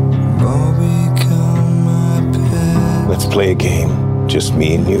clue. All become my pet. Let's play a game, just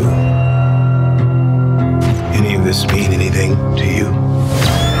me and you. Any of this mean anything to you?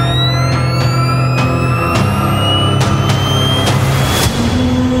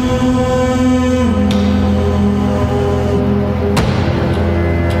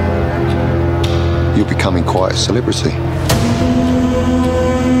 You're becoming quite a celebrity.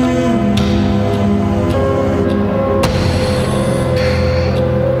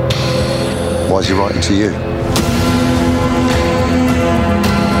 Why is he writing to you?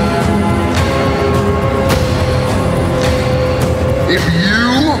 If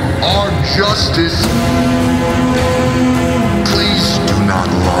you are justice, please do not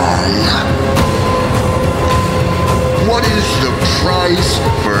lie. What is the price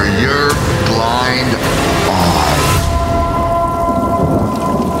for your blind eye?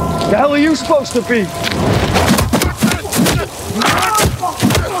 The hell are you supposed to be?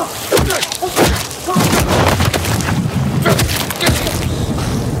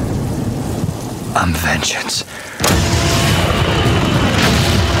 I'm vengeance.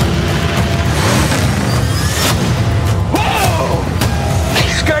 Whoa!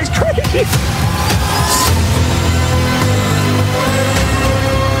 This guy's crazy!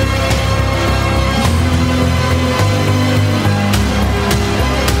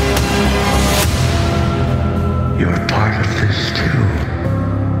 You're part of this too.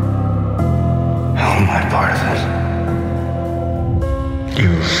 How am I part of it?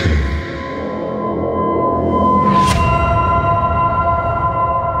 You'll see.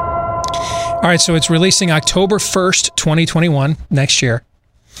 All right, so it's releasing October 1st, 2021, next year.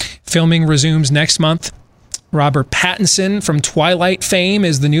 Filming resumes next month. Robert Pattinson from Twilight fame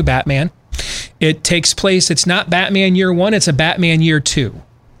is the new Batman. It takes place, it's not Batman Year 1, it's a Batman Year 2.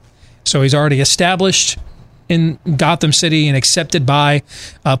 So he's already established in Gotham City and accepted by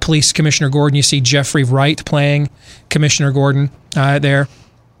Police Commissioner Gordon. You see Jeffrey Wright playing Commissioner Gordon there.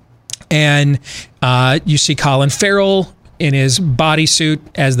 And you see Colin Farrell in his bodysuit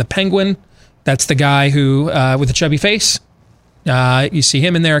as the Penguin. That's the guy who, with the chubby face. You see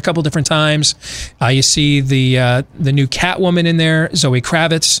him in there a couple different times. You see the new Catwoman in there, Zoe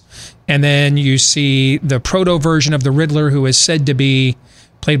Kravitz. And then you see the proto version of the Riddler, who is said to be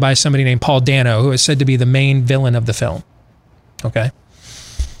played by somebody named Paul Dano, who is said to be the main villain of the film. Okay?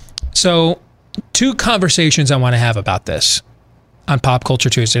 So, two conversations I want to have about this on Pop Culture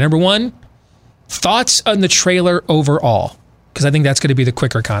Tuesday. Number one, thoughts on the trailer overall, because I think that's going to be the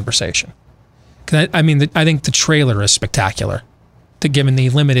quicker conversation. I mean, I think the trailer is spectacular, given the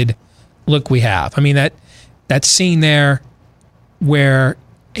limited look we have. I mean, that scene there where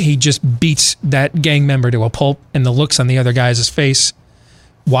he just beats that gang member to a pulp, and the looks on the other guy's face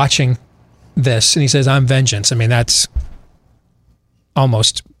watching this, and he says, "I'm vengeance." I mean, that's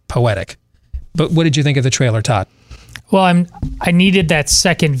almost poetic. But what did you think of the trailer, Todd? Well, I needed that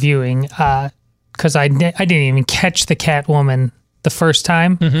second viewing because I didn't even catch the Catwoman the first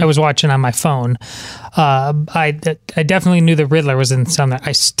time. I was watching on my phone. I definitely knew the Riddler was in some.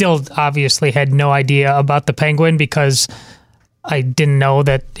 I still obviously had no idea about the Penguin because I didn't know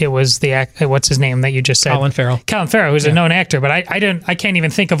that it was the what's his name that you just said, Colin Farrell. Colin Farrell, who's a known actor, but I can't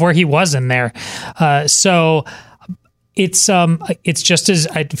even think of where he was in there. So it's just as,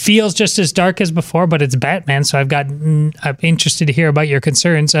 it feels just as dark as before, but it's Batman. So I'm interested to hear about your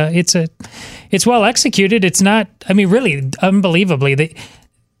concerns. It's well executed. It's not, I mean, really unbelievably,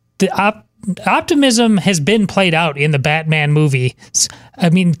 the optimism has been played out in the Batman movie.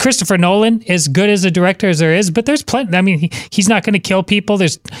 I mean, Christopher Nolan, as good as a director as there is, but there's plenty. I mean, he's not going to kill people.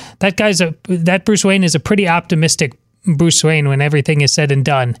 That Bruce Wayne is a pretty optimistic Bruce Wayne when everything is said and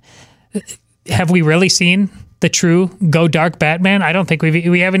done. Have we really seen the true go dark Batman? I don't think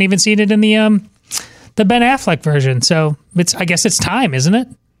we haven't even seen it in the Ben Affleck version. So I guess it's time, isn't it?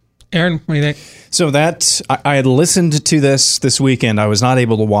 Aaron, what do you think? So I had listened to this weekend. I was not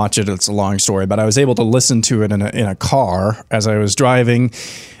able to watch it. It's a long story, but I was able to listen to it in a car as I was driving.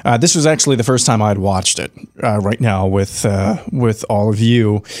 This was actually the first time I'd watched it right now with all of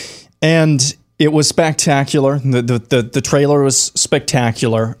you, and it was spectacular. The trailer was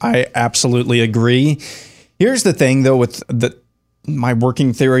spectacular. I absolutely agree. Here's the thing, though, with my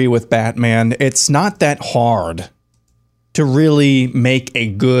working theory with Batman, it's not that hard to really make a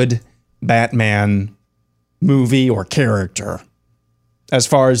good Batman movie or character as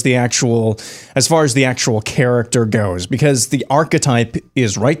far as the actual character goes, because the archetype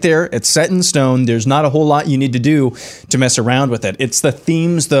is right there. It's set in stone. There's not a whole lot you need to do to mess around with it. It's the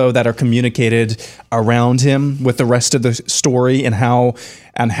themes, though, that are communicated around him with the rest of the story, and how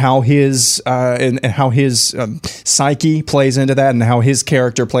his psyche plays into that, and how his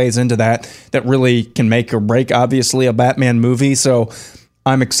character plays into that really can make or break, obviously, a Batman movie. So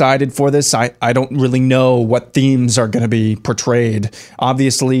I'm excited for this. I don't really know what themes are going to be portrayed.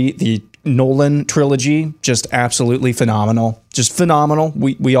 Obviously, the Nolan trilogy, just absolutely phenomenal. Just phenomenal.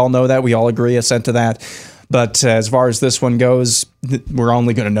 We all know that. We all agree, assent to that. But as far as this one goes, we're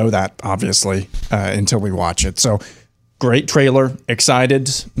only going to know that, obviously, until we watch it. So great trailer. Excited,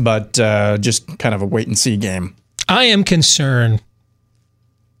 but just kind of a wait-and-see game. I am concerned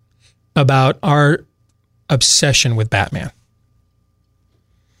about our obsession with Batman.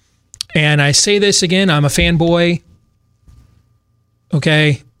 And I say this again, I'm a fanboy.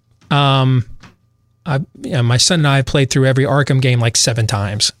 Okay. My son and I played through every Arkham game like 7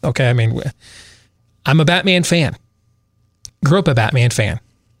 times. Okay. I mean, I'm a Batman fan. Grew up a Batman fan.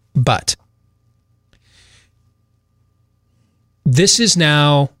 But this is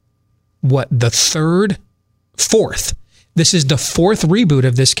now, fourth. This is the 4th reboot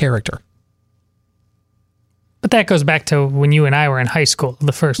of this character. But that goes back to when you and I were in high school,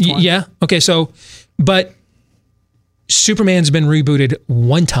 the first one. Yeah. Okay. So, but Superman's been rebooted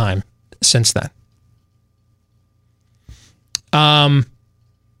 1 time since then.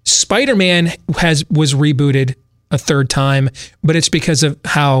 Spider-Man was rebooted a 3rd time, but it's because of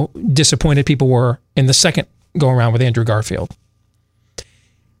how disappointed people were in the second go around with Andrew Garfield.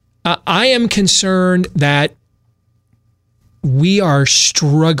 I am concerned that we are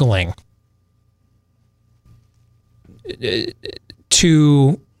struggling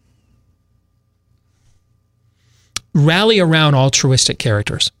to rally around altruistic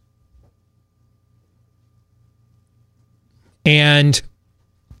characters. And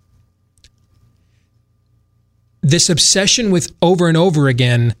this obsession with over and over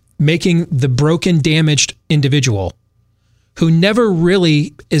again making the broken, damaged individual who never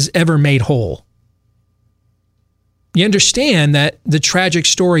really is ever made whole. You understand that the tragic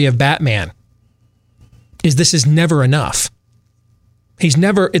story of Batman is this is never enough. It's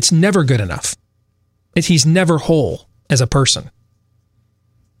never good enough. He's never whole as a person.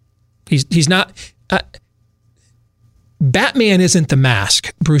 He's not. Batman isn't the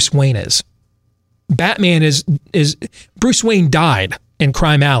mask. Bruce Wayne is. Batman is Bruce Wayne died in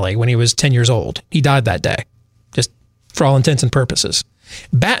Crime Alley when he was 10 years old. He died that day, just for all intents and purposes.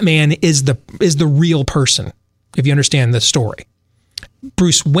 Batman is the real person, if you understand the story.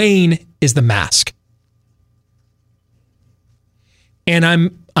 Bruce Wayne is the mask. And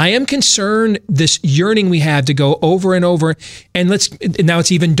I am concerned this yearning we have to go over and over, and now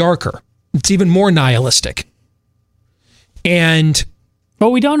it's even darker. It's even more nihilistic. But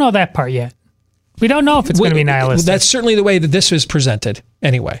we don't know that part yet. We don't know if it's going to be nihilistic. That's certainly the way that this is presented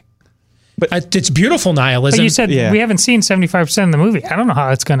anyway. But it's beautiful nihilism. But you said we haven't seen 75% of the movie. I don't know how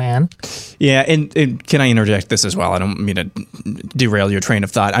it's going to end. Yeah, and can I interject this as well? I don't mean to derail your train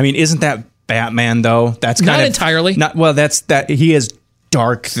of thought. I mean, isn't that Batman, though? That's not entirely. That's that. He is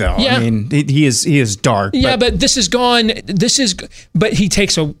dark, though. Yeah. I mean, he is dark. Yeah, but this is gone. But he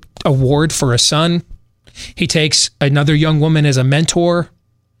takes a award for a son. He takes another young woman as a mentor.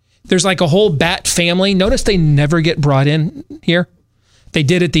 There's like a whole Bat family. Notice they never get brought in here. They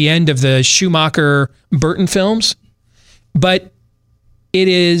did at the end of the Schumacher-Burton films. But it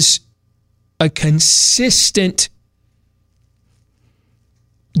is a consistent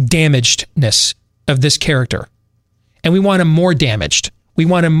damagedness of this character. And we want him more damaged. We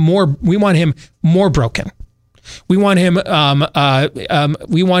want him more broken. We want him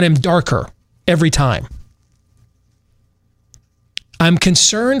darker every time. I'm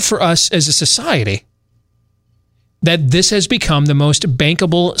concerned for us as a society that this has become the most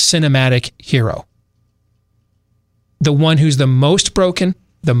bankable cinematic hero. The one who's the most broken,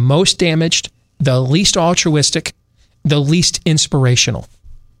 the most damaged, the least altruistic, the least inspirational.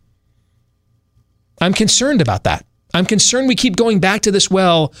 I'm concerned about that. I'm concerned we keep going back to this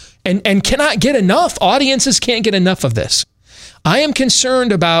well and cannot get enough. Audiences can't get enough of this. I am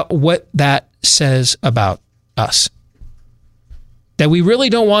concerned about what that says about us. That we really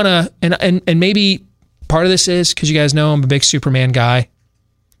don't want to, and maybe part of this is because you guys know I'm a big Superman guy.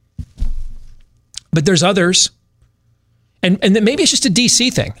 But there's others. And then maybe it's just a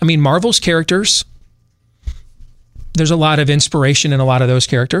DC thing. I mean, Marvel's characters, there's a lot of inspiration in a lot of those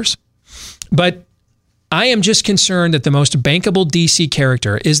characters. But I am just concerned that the most bankable DC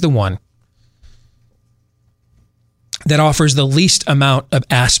character is the one that offers the least amount of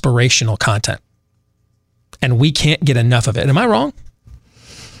aspirational content. And we can't get enough of it. Am I wrong?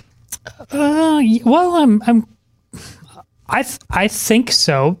 Well, I think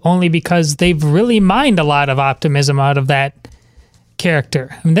so, only because they've really mined a lot of optimism out of that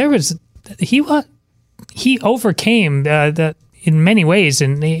character. I mean, he overcame in many ways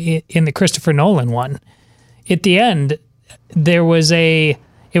in the Christopher Nolan one. At the end, it was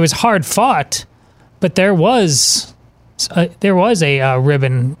hard fought, but there was a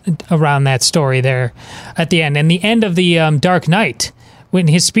ribbon around that story there at the end. And the end of the Dark Knight, when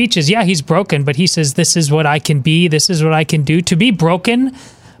his speech is, he's broken, but he says, this is what I can be, this is what I can do. To be broken,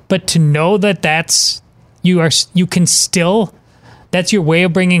 but to know that that's your way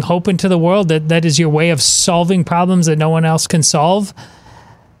of bringing hope into the world, that is your way of solving problems that no one else can solve.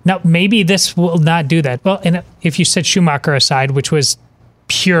 Now, maybe this will not do that. Well, and if you set Schumacher aside, which was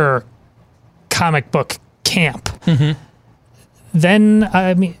pure comic book camp, then,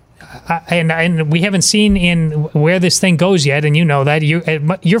 I mean, and we haven't seen in where this thing goes yet, and you know that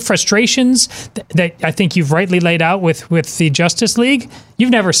your frustrations that I think you've rightly laid out with the Justice League, you've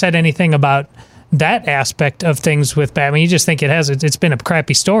never said anything about that aspect of things with Batman. You just think it's been a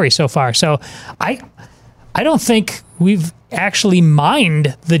crappy story so far. So I don't think we've actually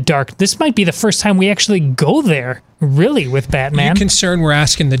mined the dark. This might be the first time we actually go there, really, with Batman. Are you concerned we're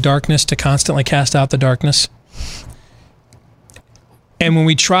asking the darkness to constantly cast out the darkness? And when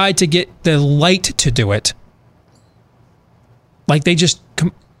we try to get the light to do it, like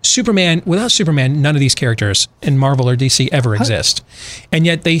Superman, without Superman, none of these characters in Marvel or DC ever exist. And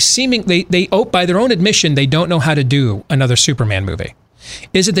yet they by their own admission, they don't know how to do another Superman movie.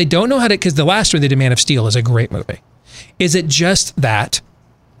 Is it they don't know how to, because the last one, they did Man of Steel, is a great movie. Is it just that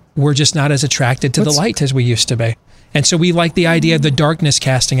we're just not as attracted to the light as we used to be? And so we like the idea of the darkness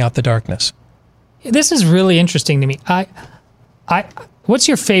casting out the darkness. This is really interesting to me. What's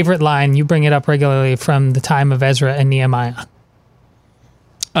your favorite line? You bring it up regularly from the time of Ezra and Nehemiah.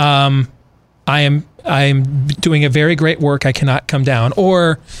 I am doing a very great work. I cannot come down.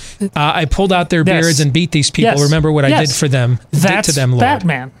 Or I pulled out their beards and beat these people. Yes. Remember what I did for them. That's did to them, Lord.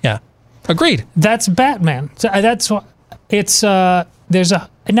 Batman. Yeah, agreed. That's Batman. So that's what it's. There's a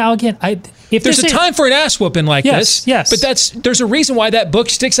now again. If there's a time for an ass whooping like this. Yes. But there's a reason why that book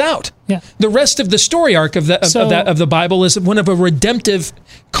sticks out. Yeah. The rest of the story arc of the Bible is one of a redemptive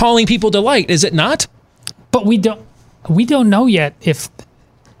calling people to light. Is it not? But we don't know yet if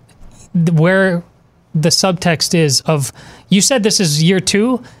where the subtext is of. You said this is year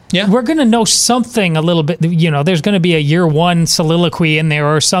 2. Yeah. We're going to know something a little bit. You know, there's going to be a year 1 soliloquy in there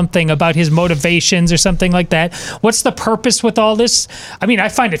or something about his motivations or something like that. What's the purpose with all this? I mean, I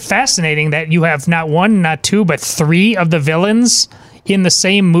find it fascinating that you have not 1, not 2, but 3 of the villains in the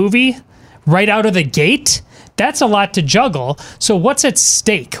same movie right out of the gate. That's a lot to juggle. So what's at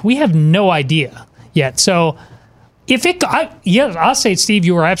stake? We have no idea yet. So I'll say, Steve,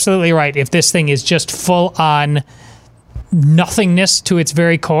 you were absolutely right. If this thing is just full on nothingness to its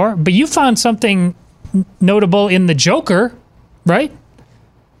very core, but you found something notable in the Joker, right?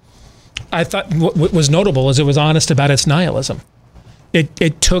 I thought what was notable is it was honest about its nihilism.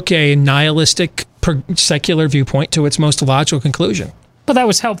 It took a nihilistic secular viewpoint to its most logical conclusion. Well, that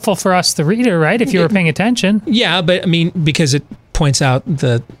was helpful for us, the reader, right? If you were paying attention. Yeah, but I mean, because it points out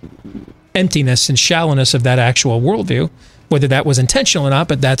the emptiness and shallowness of that actual worldview. whether that was intentional or not,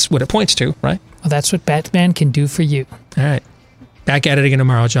 but that's what it points to, right? Well, that's what Batman can do for you. All right. Back at it again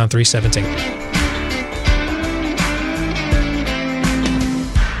tomorrow, John 3:17.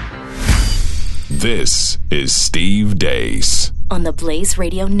 This is Steve Deace on the Blaze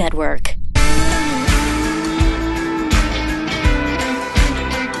Radio Network.